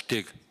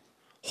архиталтыг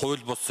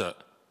хууль бус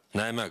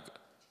 8-аг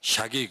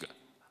шагийг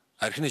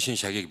архины шин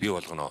шагийг бий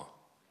болгоно.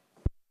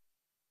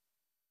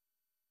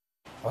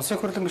 Улсын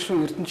их хурлын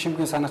гишүүн Эрдэнэ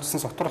чимгийн санаачсан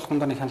согтруулах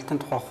ундааны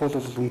хяналтын тухай хууль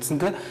бол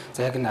үндсэндээ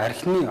за яг энэ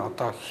архины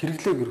одоо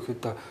хэрэглээг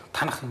ерөөхдөө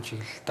танах энэ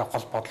чиглэлтэй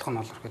гол бодлого нь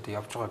бол ерөөхдөө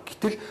явж байгаа.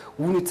 Гэтэл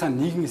үүний цаана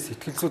нийгмийн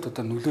сэтгэл зүйд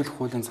одоо нөлөөлөх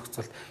хуулийн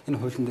зохицуулт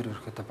энэ хуулийн дээр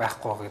ерөөхдөө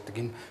байхгүй байгаа гэдэг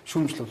энэ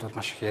шүүмжил бол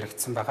маш их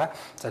яригдсан байгаа.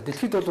 За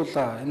дэлхийд бол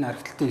энэ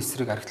архитектийн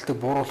эсрэг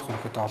архитектыг бууруулах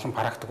ерөөхдөө олон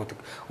практик үүдэг.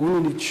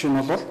 Үүний нэг жишээ нь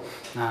бол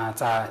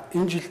за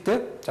энэ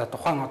жилдээ за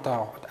тухайн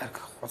одоо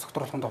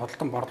согтруулах ундаа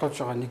худалдан борлуулж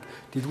байгаа нэг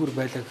дэлгүүр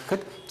байлаа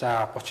гэхэд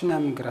за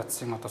 38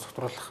 градусын одоо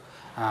согтруулах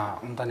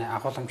ундааны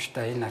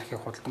агуулмжтай энэ архийг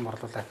худалдан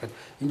борлуулах гэхэд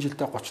энэ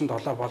жилдээ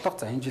 37 болох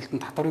за энэ жилд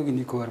нь татварыг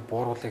 1%-аар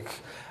бууруулах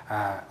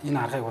энэ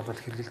аргыг бол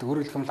хэрэглэдэг.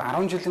 Өөрөөр хэлбэл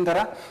 10 жилийн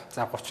дараа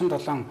за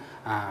 37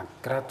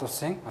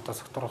 градусын одоо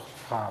согтруулах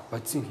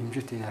бодисын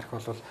хэмжээтэй энэ архи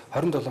бол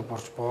 27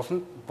 буурж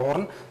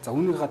буурна. За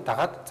үүнийгээ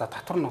дагаад за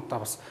татвар нь одоо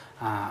бас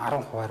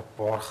 10%-аар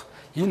буурах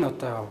энэ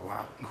одоо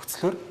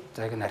нөхцлөөр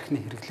за яг архины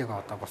хэрэглээг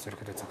одоо бас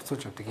ерөөхдөө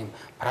зохицуулж явдаг ийм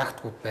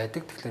практикууд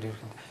байдаг. Тэгэхээр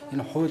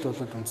энэ хууль бол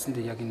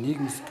үндсэндээ яг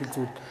нийгмийн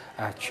сэтгэл зүйд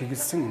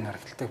чиглэсэн энэ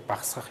архитектыг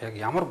багасгах яг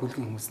ямар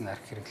бүлгийн хүмүүс нь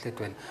архи хэрэглээд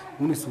байна.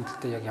 Үүнээс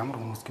үүдэлтэй яг ямар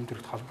хүмүүс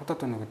гэмтэрэгт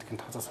холбогдоод байна гэдэг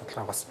энэ тооцоо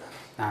судалгааг бас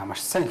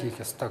маш сайн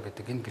хийх ёстой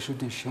гэдэг энэ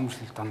гишүүдийн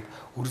шүүмжлэл донд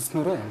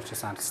өрснөөрөө ямар ч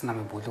байсан алсан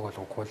намын бүлэг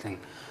болов хуулийн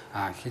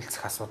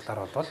хилцэх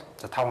асуудлаар бол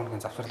за 5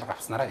 хоногийн завсарлага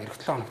авснараа эх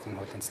 7 хоногт энэ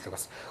хуулийн цэцлэг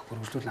бас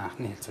үргэлжлүүлэн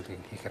анхны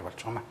хилцүүлгийг хийхээр болж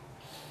байгаа юм.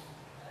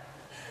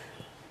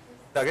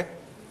 Дагэ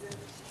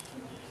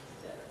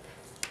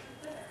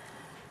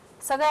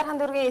Цагаан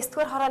дүүргийн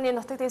 9-р хорооны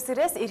нутаг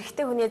дэвсгэрээс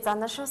эрэгтэй хүний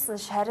занданшуулсан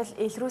шарил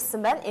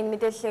илрүүлсэн байна. Энэ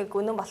мэдээллийг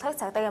үнэн болохыг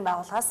цагдаагийн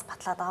байгууллагаас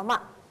батлаад байгаамаа.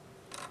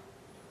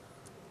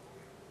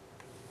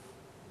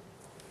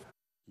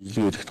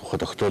 Жилийн эрх тухай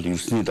тогтоол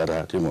ирсний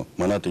дараа тийм үү?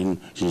 Манайд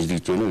энэ шинжилгээ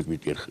зөөнө гэж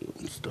бид ярих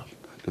үнэтэй байна.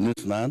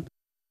 Тэрнээс наанд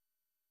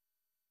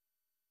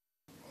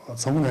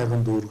Цагаан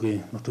хайрган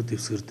дүүргийн нутаг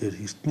дэвсгэр дээр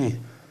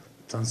эртний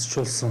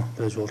занданшуулсан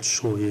байж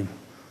болжгүй юм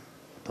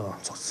одоо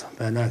цогц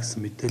байна гэсэн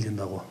мэдээллийн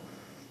дагуу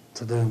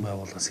Цагдаагийн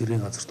байгууллагаас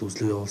иргэн газарт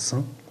үзлэг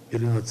явуулсан.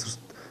 Иргэн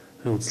газарт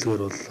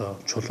үзлэгээр бол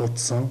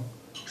чулуудсан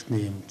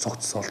эртний юм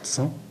цогц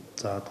олдсон.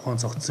 За тухайн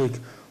цогцыг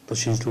одоо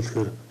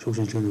шинжлүүлэхээр шүүх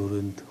шинжилгээний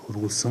өрөөнд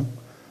хөргүүлсэн.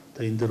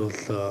 Тэгээ энэ дээр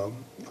бол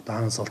одоо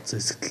хаанаас олдсон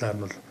хэсэг талаар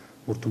нь бол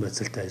үр дүн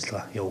байцаалтай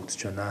ажиллагаа явагдаж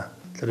байна.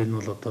 Тэгэхээр энэ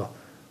бол одоо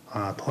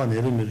тухайн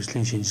нарийн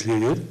мэргэжлийн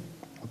шинжилгээгээр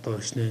одоо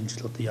ичнэ энэ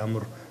жил одоо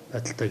ямар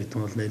байдалтай гэдэг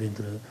нь бол нарийн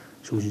дээр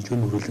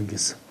шүүжинлэгийн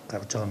хөрөлнгөөс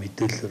гарч байгаа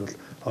мэдээлэлээр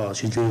бол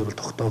шинжилгээгээр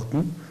бол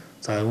тогтоогдно.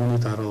 За үүний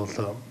дараа бол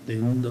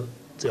энэ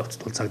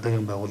явцд бол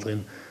цагдаагийн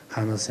байгууллагын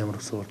хаанаас ямар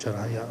суулчаар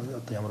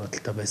одоо ямар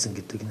байдалтай байсан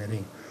гэдэг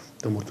нарийн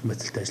одоо мөрдөн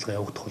байдалтай ажиллагаа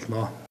явагдах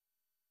болно.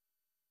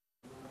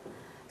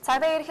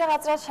 Цагдаа ерхий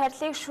газраас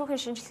шарилыг шүүхийн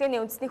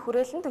шинжилгээний үндэсний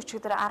хүрээлэнд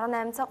өчигдөр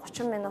 18 цаг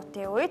 30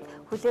 минутын үед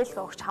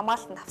хүлээлгээ өгч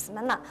хамгаалтанд авсан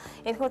байна.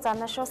 Энэхүү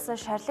занданшуулсан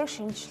шарилыг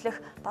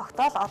шинжлэх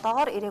тогтоол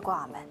одоогоор ирээгүй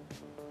байгаа байна.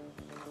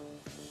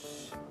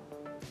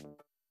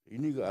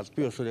 Энийг аль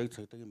бие усаар яг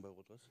цагдаагийн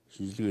байгууллагаас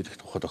шинжилгээ хийх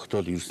тухай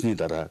тогтоол ирсний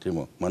дараа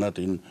тийм үү?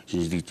 Манад энэ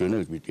шинжилгэж байна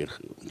гэж бид ярих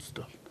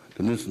үндэстэй байна.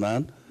 Тэрнээс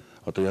наан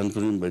одоо янз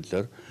бүрийн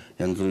байдлаар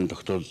янз бүрийн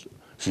тогтоол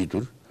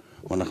шийдвэр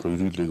манайх руу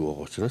ирүүлээг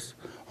байгаа учраас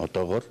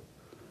одоогоор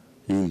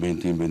ийм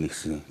байна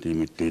гэсэн тийм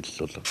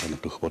мэдээлэл бол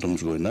танад өгөх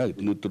боломжгүй байна.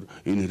 Өнөөдөр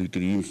энэ хэрэг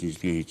дээр ийм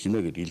шинжилгээ хийж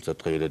байна гэдээ ил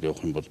задгаа яриад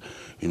явах юм бол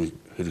энэ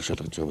хэрэг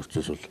шалгаж байгаа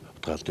процесс бол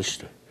утгаалтай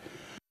шүү дээ.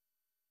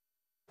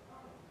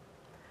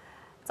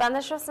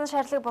 Занданшуулсан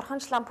шарилыг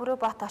бурханчлан пүрүү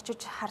бат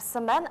очиж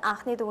харсан байна.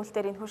 Анхны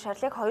дүгнэлтээр энэхүү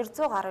шарилыг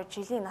 200 гаруй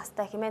жилийн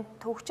настай хэмээн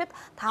төвөгчд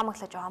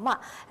таамаглаж байгаамаа.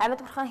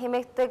 Амьд бурхан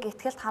хэмээгдэг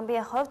итгэлт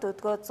хамбийн хувьд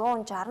өдгөө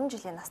 160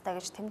 жилийн настай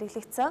гэж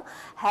тэмдэглэгдсэн.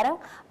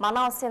 Харин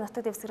манай улсын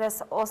нутаг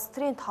дэвсгэрээс улс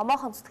төрийн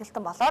томоохон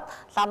зүтгэлтэн болоод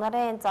лам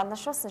нарын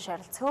занданшуулсан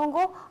шарил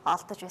цөөнгөө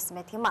олдож байсан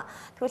байдаг юм а.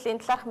 Тэгвэл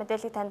энэ талаарх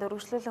мэдээллийг танд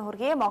өргөжлүүлэн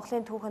хүргэе.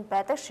 Монголын түүхэнд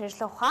байдаг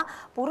шинжлэх ухаан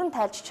бүрэн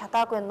тайлж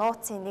чадаагүй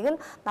нууцын нэг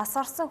нь нас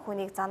орсон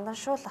хүнийг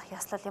занданшуулах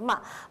ёслол юм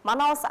а.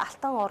 Манай улс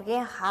алтан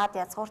ургийн хаад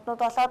язгууртнууд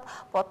болоод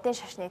буддын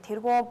шашны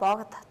тэргүүн,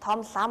 богд,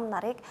 том лам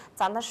нарыг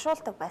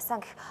занданшуулдаг байсан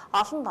гэх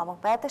олон номог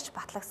байдагч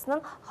батлагдсан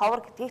нь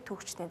ховор гэдгийг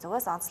түүхчдийн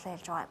зүгээс онцлон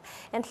хэлж байгаа юм.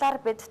 Энэ талаар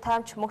бид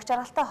таймч мөх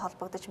жаргалтай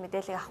холбогдож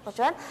мэдээлэл авах гэж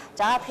байна.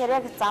 За тэгэхээр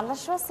яг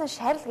занданшуулсан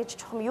шарил гэж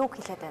чухам юу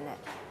хэлээд байна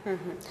вэ?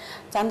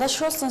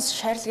 Занданшуулсан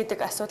шарил гэдэг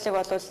асуудлыг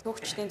бол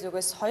түүхчдийн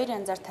зүгээс хоёр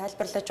янзаар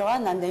тайлбарлаж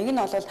байгаа. Нэг нь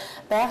бол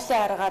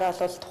байгалийн аргаар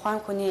бол тухайн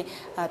хүний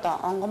одоо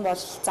онгон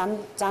бол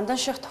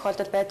занданших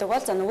тохиолдол байдаг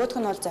бол за нөгөөх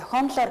нь бол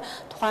зохиомлоор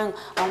тухайн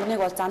онгоныг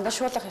бол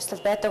занданшуулах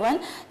ёслол байдаг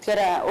байна.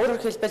 Тэгэхээр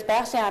өөрөөр хэлбэл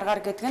байгалийн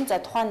аргаар гэдэг нь за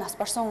тухайн нас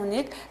барсан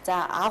хүнийг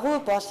за агуу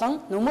болон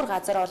нөмөр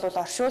газар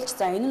бол оршуулж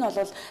за энэ нь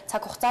бол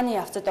цаг хугацааны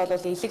явцад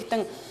бол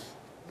илэгдэн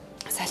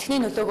салхины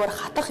нөлөөгөөр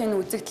хатах энэ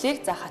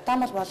үзэгдлийг за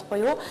хатаамал болох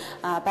буюу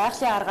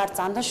байгалийн аргаар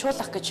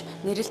занданшуулах гэж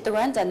нэрлэдэг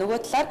байна. За нөгөө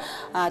талаар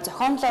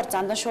зохиомлоор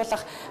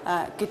занданшуулах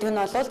гэдэг нь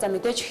бол за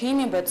мэдээж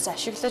химийн бодис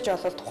ашиглаж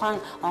бол тухайн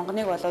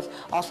онгоныг бол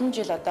олон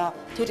жил одоо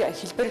тэр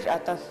хэлбэр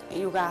одоо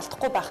юугаа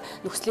алдахгүй байх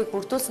нөхцөлийг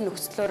бүрдүүлсэн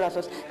нөхцлөөр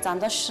бол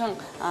занданшин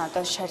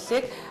одоо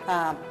шарилыг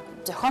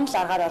зохиомл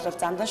аргаар бол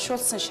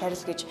занданшуулсан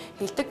шарил гэж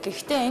хэлдэг.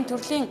 Гэхдээ энэ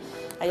төрлийн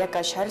яг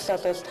шарил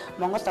бол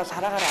Монгол бол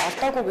хараагаар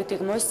олдоогүй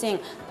гэдгийг муусын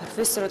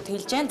профессорууд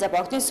хэлж байна. За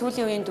богдын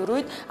сүүлийн үеийн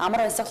дөрвүүд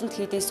амар альсгалант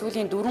хийдийн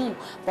сүүлийн 4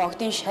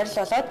 богдын шарил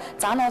болоод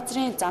зан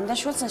узрын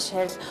занданшуулсан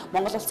шарил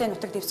Монгол улсын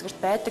нутаг дэвсгэрт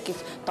байдаг гэх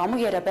домог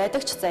яриа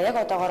байдаг ч за яг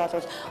одоогоор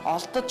бол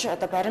олдож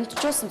одоо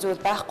баримтжуулсан зүйл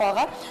байхгүй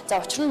байгаа.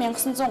 За учир нь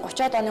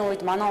 1930-ад оны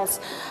үед манай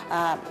улс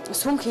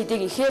сүм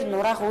хийдийг ихээр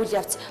нураах үйл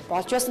явц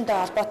болж байсантай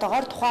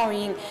холбоотойгоор тухайн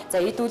үеийн за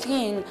эд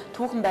үлгийн энэ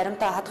түүхэн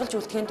баримтаа хадгалж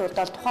үлдэхийн тулд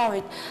тухайн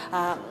үед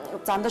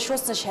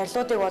занданшуулсан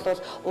шарилуудыг бол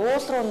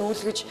уул руу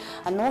нүүлгэж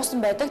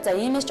нуусан байдаг. За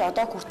иймээс ч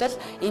одоо хүртэл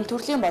энэ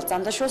төрлийн бол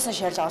занданшуулсан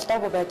шарил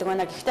олдоогүй байдаг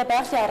байна. Гэхдээ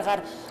байгалийн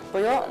аргаар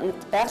буюу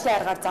байгалийн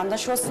аргаар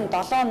занданшуулсан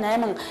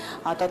 7-8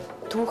 одоо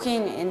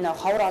түүхийн энэ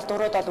ховор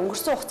олдуурууд бол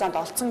өнгөрсөн хугацаанд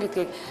олдсон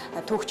гэдгийг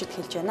түүхчид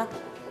хэлж байна.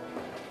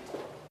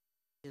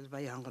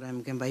 Баян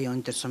аймгийн Баян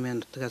өндөр сумын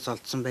нутгаас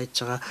олдсон байж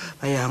байгаа,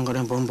 Баян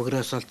хангарын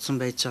бөмбөгрөөс олдсон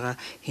байж байгаа,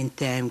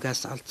 Хинтэй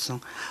аймгаас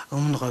олдсон,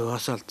 Өмнө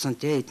говьоос олдсон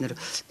тий эднэр.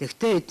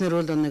 Тэгвэл эднэр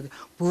бол нэг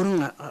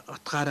бүрэн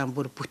утгаараа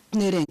бүр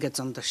бүтнээрээ ингээд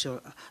зандаш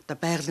одоо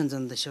байгалийн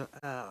зандаш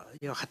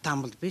юу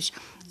хатаамал биш.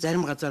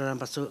 Зарим газараа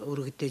бас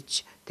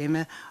өргөдөж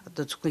тийм ээ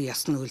одоо зөвхөн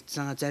яс нь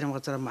үлдсэн, зарим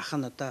газараа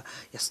махан одоо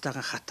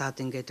ястайгаа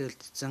хатаад ингээд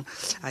үлдсэн.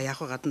 Яг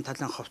гадна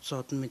талын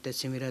ховцууд нь мэдээ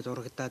сэмирээд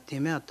урагдаад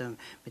тийм ээ одоо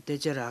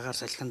мэдээжээр агаар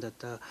салхинд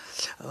одоо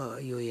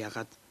юу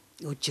ягаад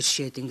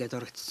үжиршээд ингээд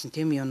урагдсан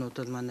тийм юмнууд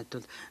бол манайд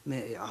бол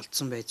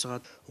олдсон байж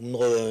байгаа. Өмнө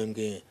говь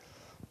аймгийн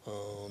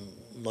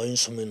ноён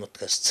сумын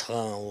нутгаас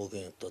цагаан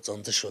уугийн одоо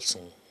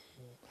занданшуулсан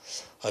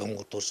 13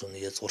 дугаар зууны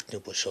язгууртны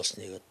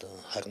болшоосныг одоо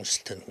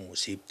харамсалтай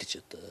хүмүүс эвдэж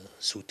одоо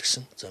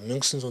сүйтгэсэн. За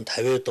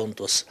 1950-ад онд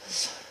бас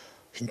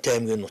Хинтэй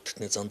аймгийн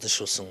нутагт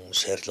занданшуулсан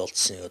шарил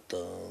олдсон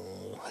одоо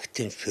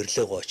актив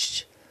ферлэг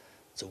очиж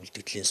за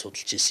үлдэгдлийн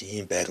судалж ирсэн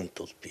ийм байрамт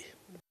бол бий.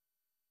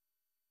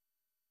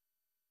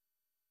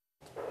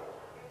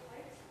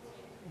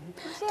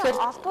 Тэгэхээр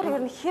олдвор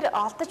ер нь хэр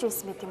олдож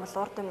байсан мэт юм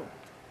бол урд юм.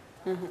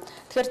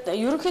 Тэгэхээр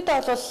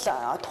ерөнхийдөө бол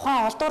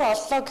тухайн олдуур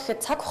оллоо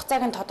гэхэд цаг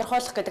хугацааг нь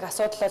тодорхойлох гэдэг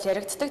асуудал бол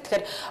яригддаг.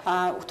 Тэгэхээр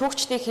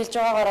түүхчдийг хэлж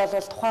байгаагаар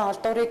бол тухайн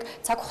олдуурыг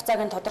цаг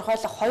хугацааг нь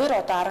тодорхойлох хоёр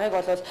аргыг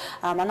бол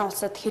манай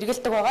улсад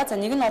хэрэгэлдэг байгаа. За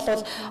нэг нь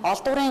бол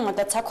олдуурын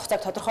цаг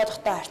хугацааг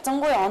тодорхойлохдоо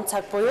харьцангуй он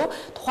цаг буюу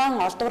тухайн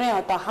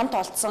олдуурын хамт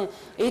олдсон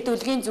эд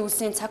үлгийн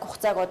зүйлсийн цаг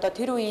хугацааг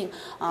тэр үеийн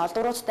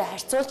олдууруудтай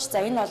харьцуулж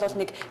за энэ бол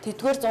нэг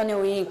тэдгээр зууны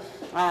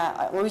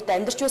үед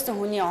амьдарч байсан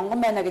хүний онгон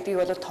байна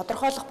гэдгийг бол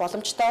тодорхойлох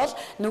боломжтой бол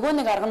нөгөө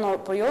нэг арга нь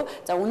буюу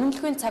за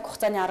үнэмлэхүйн цаг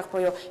хугацааны арга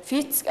буюу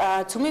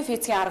цөмийн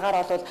физикийн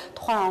аргаар бол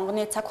тухайн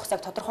онгоны цаг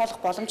хугацааг тодорхойлох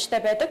боломжтой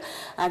байдаг.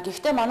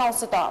 Гэхдээ манай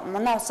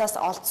улсаас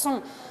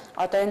олдсон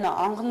энэ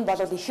онгон бол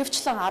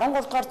ихэвчлэн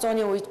 13 дугаар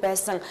зууны үед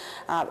байсан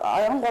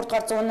 13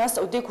 дугаар зуунаас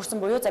өдийг хүрсэн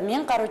буюу за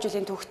 1000 гаруй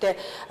жилийн түүхтэй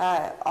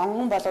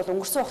онгон бол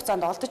өнгөрсөн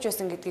хугацаанд олдож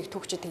байсан гэдгийг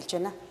түүхчид хэлж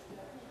байна.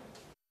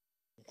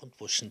 Хүнд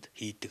булшинд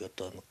хийдэг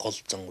гол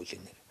зан үйл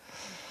нэг.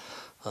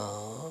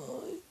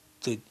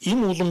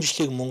 Энэ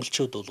уламжлалыг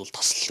монголчууд бол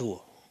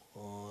таслалгүй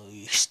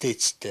их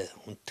стэйцтэй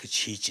хүндгэж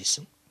хийж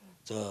исэн.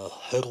 За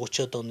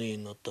 20-30-аад оны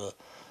энэ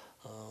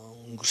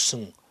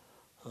өнгөрсөн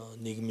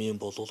нийгмийн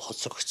болвол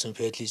хоцрогдсон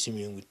феодализм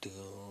гэдэг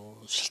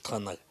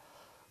шалтгааныг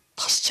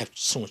тасч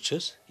авчсан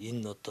учраас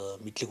энэ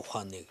мэдлэг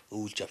ухааныг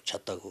өвлж авч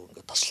чадаагүй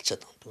ингээд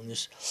тасалчаад байна.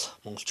 Түүнээс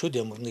монголчууд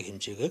ямар нэг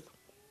хэмжээгээр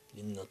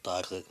энэ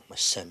аргыг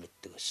маш сайн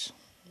мэддэг байсан.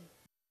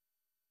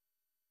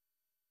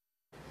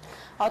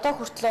 Одоо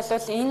хүртэл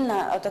бол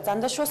энэ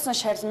занданшуулсан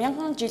шарил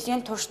 1000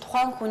 жилийн турш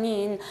тухайн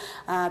хүний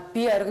энэ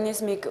бие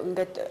организмыг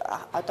ингээд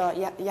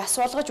яс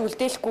болгож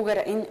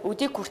үлдээлэхгүйгээр энэ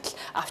өдийг хүртэл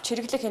авч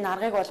хэрэглэх энэ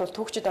аргыг бол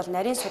түүхчид бол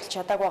нарийн судалж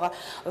чадаагүй байгаа.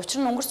 Учир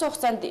нь өнгөрсөн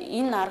хугацаанд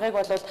энэ аргыг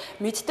бол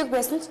мэддэг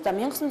байсан ч за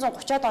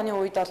 1930-аад оны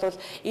үед бол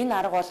энэ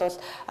арга бол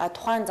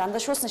тухайн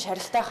занданшуулсан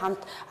шарилтай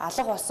хамт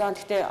алга болсон.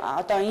 Гэхдээ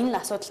энэ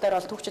асуудал дээр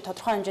бол түүхчид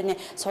тодорхой хэмжээний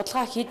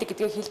судалгаа хийдэг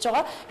гэдгийг хэлж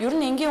байгаа. Ер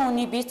нь энгийн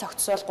хүний бие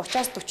цогцос бол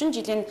 30-аас 40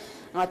 жилийн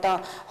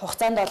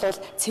хугацаанд бол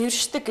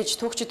цэвэршдэг гэж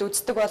түүхчид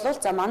үздэг болвол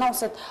за манай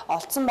улсад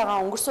олдсон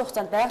байгаа өнгөрсөн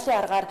хугацаанд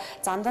байгалийн аргаар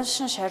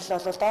занданшин шарил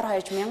бол дор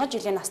хаяж 1000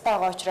 жилийн настай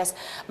байгаа учраас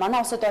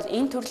манай улсад бол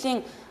энэ төрлийн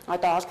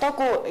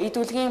олдоогүй эд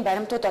үлгийн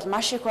баримтууд бол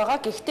маш их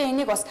байгаа. Гэхдээ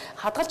энийг бас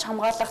хадгалж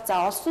хамгаалах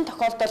за олсон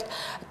тохиолдолд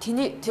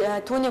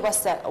түүнийг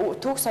бас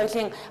түүх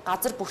соёлын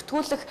газар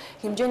бүртгүүлэх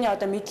хэмжээний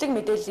мэдлэг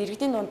мэдээлэл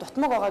иргэдийн дунд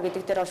дутмаг байгаа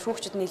гэдэг дээр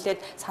шүүгчид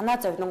нийлээд санаа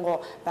зовнингуй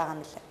байгаа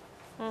юм лээ.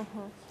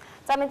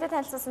 За мэдээ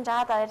танилцуулсан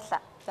жаад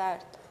баярлалаа. За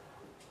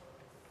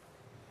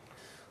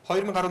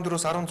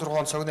 2014-өөс 16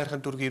 он цогны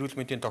архины дүргийн эрүүл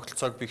мэндийн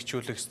тогтолцоог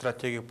бэхжүүлэх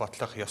стратегийг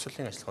ботлох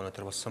ёслолын ажиллагаа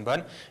өнөөдөр болсон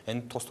байна.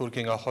 Энэ тус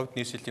дүргийн хувьд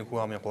нийслэлийн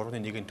хүн амын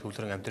 3-1-ийн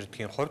төвлөрөн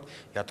амьдралдгийн хувьд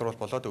ядруулалт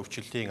болоод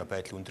өвчлөлийн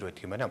байдал өндөр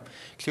байдаг юм байна.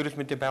 Эрүүл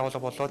мэндийн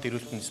байгууллага болоод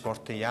эрүүл мэндийн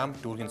спортын яам,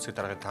 дүүргийн засаг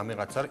даргын тамгын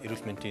газар,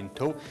 эрүүл мэндийн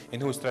төв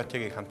энэхүү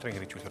стратегийг хамтран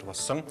хэрэгжүүлэхээр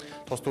болсон.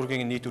 Тус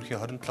дүргийн нийт өрхийн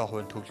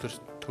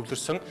 27%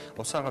 төвлөрсөн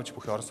усан хангамж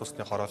бүхий орон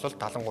сууцны хороолол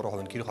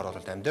 73% нь гэр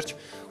хороололд амьдарч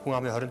хүн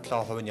амын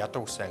 27% нь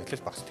ядуу үсэн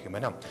ангиллал багасдаг юм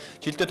байна.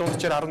 Жилдээ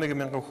дунджаар 11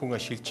 мянган хүн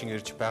шилжин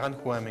ирж байгаа нь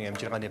хүн амын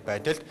амжиргааны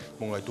байдалд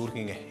мөн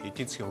дүүргийн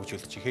эдийн засгийн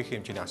хөгжилд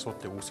ихээхэн хэмжээний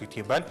асуудлыг үүсгэж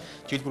юм байна.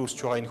 Жилбэр үүсэж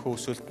байгаа энэ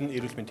хөөсөлт нь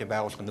эрүүл мэндийн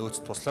байгууллагын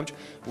нөөц тусламж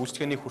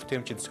үйлчлэгээний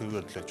хүртээмжинд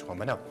сөргөөр нөлөөлж байгаа юм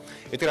байна.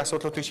 Эдгээр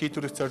асуудлуудыг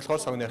шийдвэрлэх зорилгоор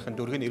цогны архины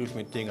дүргийн эрүүл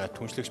мэндийн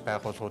түншлэгч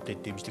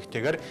байгууллагуудын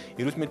дэмжлэгтэйгээр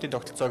эрүүл мэндийн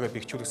тогтолцоог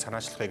бэхжүүлэх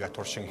санаачлагыг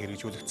туршин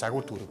хэрэгжүүлэх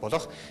загвар дүүрэг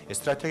болох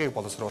стратегийг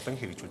боловсруулан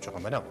хэрэгжүүлж байгаа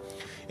юм байна.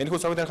 Энэхүү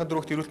цогны архины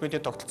дүрэгт эрүүл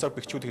мэндийн тогтолцоог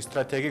бэхжүүлэх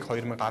стратегийг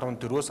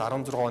 2014-өөс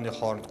 16 оны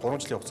хооронд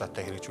 3 жилийн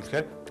хугацаатай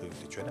хэрэгжүүлэхээр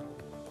төлөвлөж байна.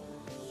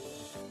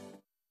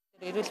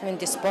 Эрүүл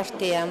мэндийн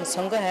спортын яам,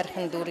 сонгон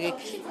хайрхын дүүргийг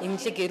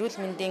эмнэлэг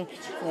эрүүл мэндийн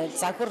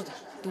загвар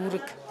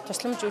дүүрэг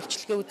тусламж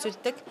үйлчилгээ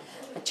үзүүлдэг,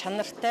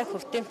 чанартай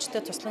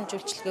хүртээмжтэй тусламж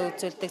үйлчилгээ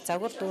үзүүлдэг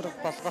загвар дүүрэг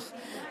болгох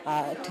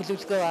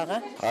төлөвлөгөө байгаа.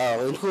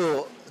 Энэхүү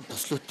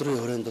төсөл өдрийн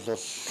хүрээнд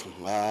бол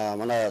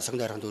манай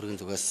сонгон хайрхын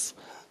дүүргийн зүгээс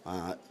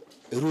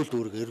эрүүл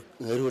дүүрэг,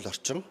 эрүүл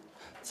орчин,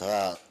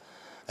 за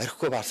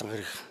архигүй баасан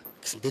хэрэг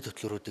гэсэн дэд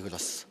хөтлөрүүдийг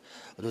бас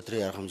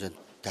өнөөдрийн арга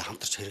хэмжээтэй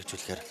хамтарч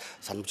хэрэгжүүлэхээр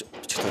санамж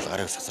бичгтэл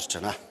гарыг сасарч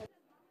байна.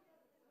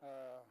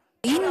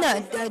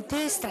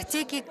 Энэ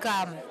стратегийг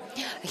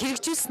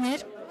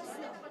хэрэгжүүлснээр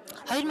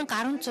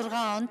 2016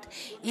 онд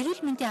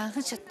эрүүл мэндийн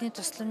анхан шатны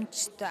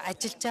тусламжид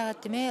ажиллаж байгаа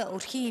тийм ээ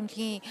өрхийн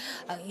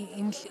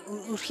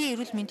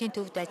эрүүл мэндийн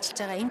төвд ажиллаж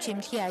байгаа эмч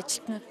эмнэлгийн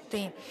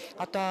ажилтнуудын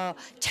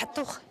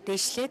чадвах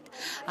дээшлээд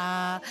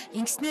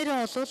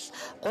ингэснээрээ бол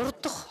 2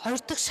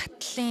 дахь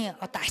шатлалын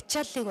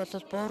ачааллыг бол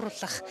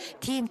бууруулах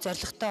тийм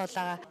зорилготой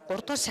байгаа.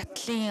 3 дахь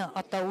шатлалын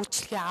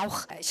үйлчлэгээ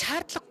авах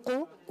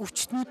шаардлагагүй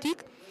өвчтнүүдийг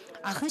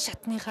анхан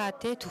шатныхаа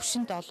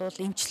төвшөнд олвол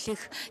эмчлэх,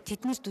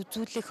 тэднэрт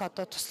үзүүлэх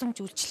тусламж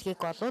үйлчилгээг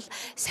олвол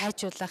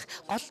сайжруулах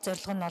гол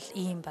зорилго нь бол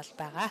ийм бол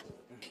байгаа.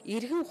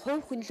 Иргэн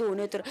хувь хүн лөө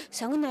өнөөдөр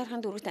сонгон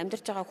архын дүүрэгт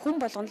амьдарч байгаа хүн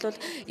болгоно л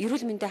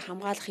эрүүл мэндэ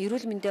хамгаалах,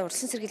 эрүүл мэндэ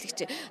улсын сэргийлэгч,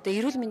 одоо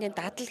эрүүл мэндийн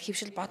дадал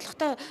хэвшил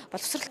бодлоготой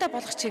боловсралтай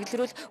болох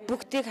чиглэлрүүл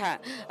бүгдийг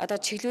одоо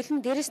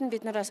чиглүүлэн дээрэс нь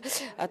бид нараас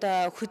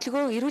одоо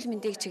хөдөлгөөн эрүүл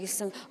мэндийг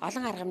чиглэсэн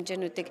олон арга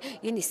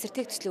хэмжээнүүдийг энэ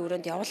эсэртэйг төслийн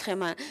өрөөнд явуулах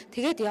юм аа.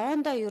 Тэгээд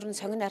явандаа ер нь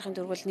сонгон архын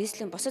дүүрэг бол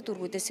нийслэлийн бусад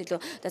дүүргүүдээс илүү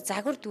одоо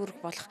загвар дүүрэг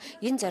болох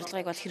энэ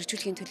зорилгыг бол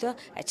хэрэгжүүлэхийн төлөө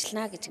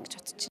ажиллана гэж ингэж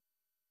бодож байна.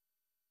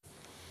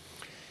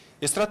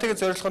 Стратегийн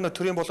зорилго нь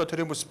төрийн болоо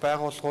төрийн бүс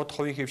байгууллагууд,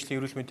 хувийн хэмжээний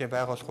эрүүл мэндийн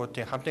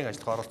байгууллагуудын хамтын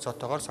ажиллагаа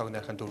оролцоотойгоор сонгон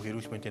архын дүүрэг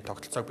эрүүл мэндийн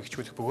тогтолцоог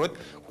бэхжүүлэх бөгөөд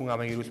хүн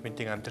амын эрүүл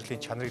мэндийн амьдралын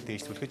чанарыг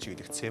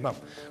дээшлүүлэхэд чиглэгдсэн юм.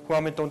 Хүн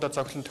амын дундаа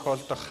зохилон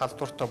тохиолдох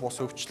халдвартай бус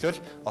өвчлөл,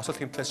 осол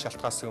хэмтлээс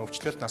шалтгаалсан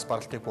өвчлөл, нас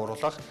баралтыг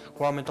бууруулах,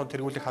 хүн амын дунд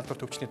тэргүүлэх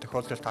халдварт өвчний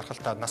тохиолдолд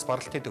тархалтаа нас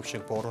баралтын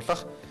төвшийг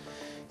бууруулах,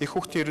 их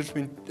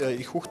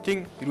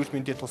хүүхдийн эрүүл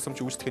мэндийн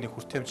тусламж үйлчлэгээний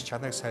хүртээмж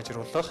чанарыг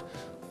сайжруулах,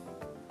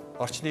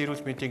 орчны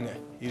эрүүл мэндийн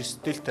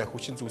эрсдэлт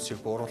хүчин зүйлсийг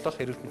бууруулах,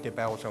 эрүүл мэндийн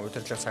байгууллагын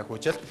удирдлага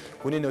санхүүжилт,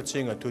 хүний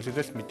нөөцийн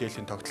төлөвлөлт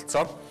мэдээллийн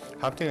тогтолцоо,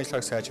 хамтын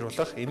ажиллагааг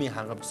сайжруулах, эмийн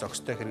хангамж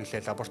зохистой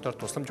хэрэглээ, лаборатори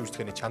тусламж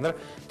үйлчлэгээний чанар,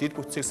 дэд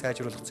бүтцийг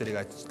сайжруулах зэрэг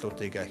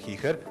ажлуудыг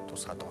хийхээр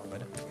тусгаад байгаа юм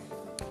байна.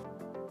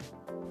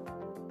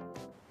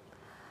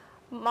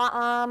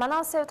 Манай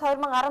улсын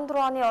 2014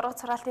 оны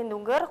ургац сургаалтын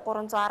дүнгээр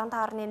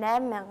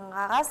 315.8 мянган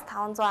гагаас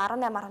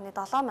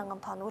 518.7 мянган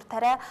тонн үр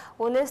тариа,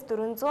 өнөөс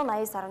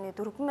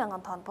 480.4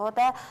 мянган тонн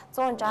буудай,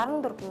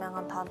 164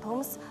 мянган тонн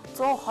төмс,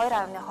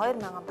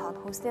 102.2 мянган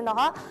тонн хүнсний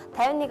ногоо,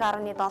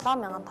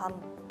 51.7 мянган тонн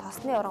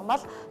тосны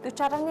ургамал,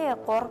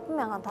 40.3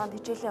 мянган тонн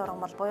хичээлийн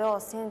ургамал буюу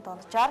улсын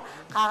дунджаар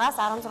гагаас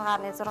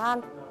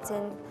 16.6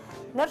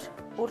 центнер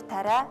үр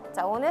тариа,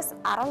 за өнөөс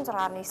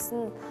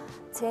 16.9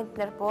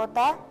 центнер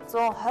буудай,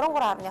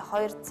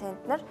 123.2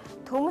 центнер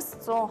төмс,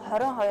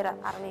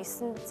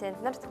 122.9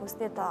 центнер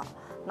хүнсний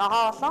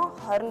ногоо болон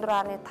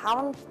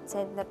 24.5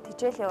 центнер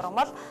хичээлийн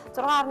ургамал,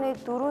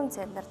 6.4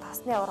 центнер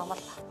тосны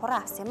ургамал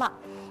хураан авсан юм а.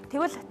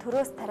 Тэгвэл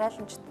төрөөс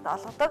тариаланчдад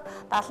олгодог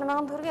 70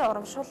 мянган төгрөгийн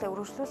урамшууллыг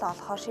үргэлжлүүл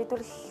олохоор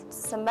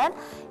шийдвэрлсэн байна.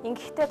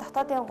 Ингэхдээ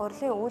дотоодын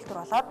гурилын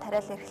үйлдвэр болоод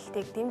тариал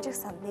эрхлэлтийг дэмжих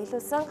санд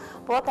нийлүүлсэн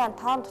буудаан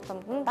тоон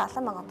тутамд нь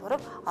 70 мянган төгрөг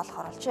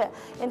олохоор болжээ.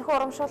 Энэхүү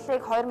урамшууллыг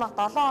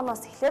 2007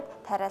 оноос эхлээд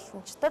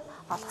тариаланчдад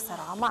олгосоор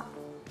байгаамаа.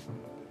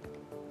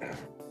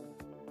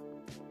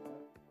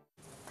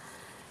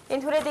 Энэ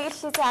түрээд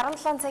эглэлцээ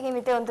 17 цагийн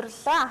мэдээ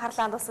өндөрлөлөө.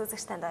 Анхаарлаа хандуулсан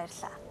үзэгч танд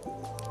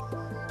баярлалаа.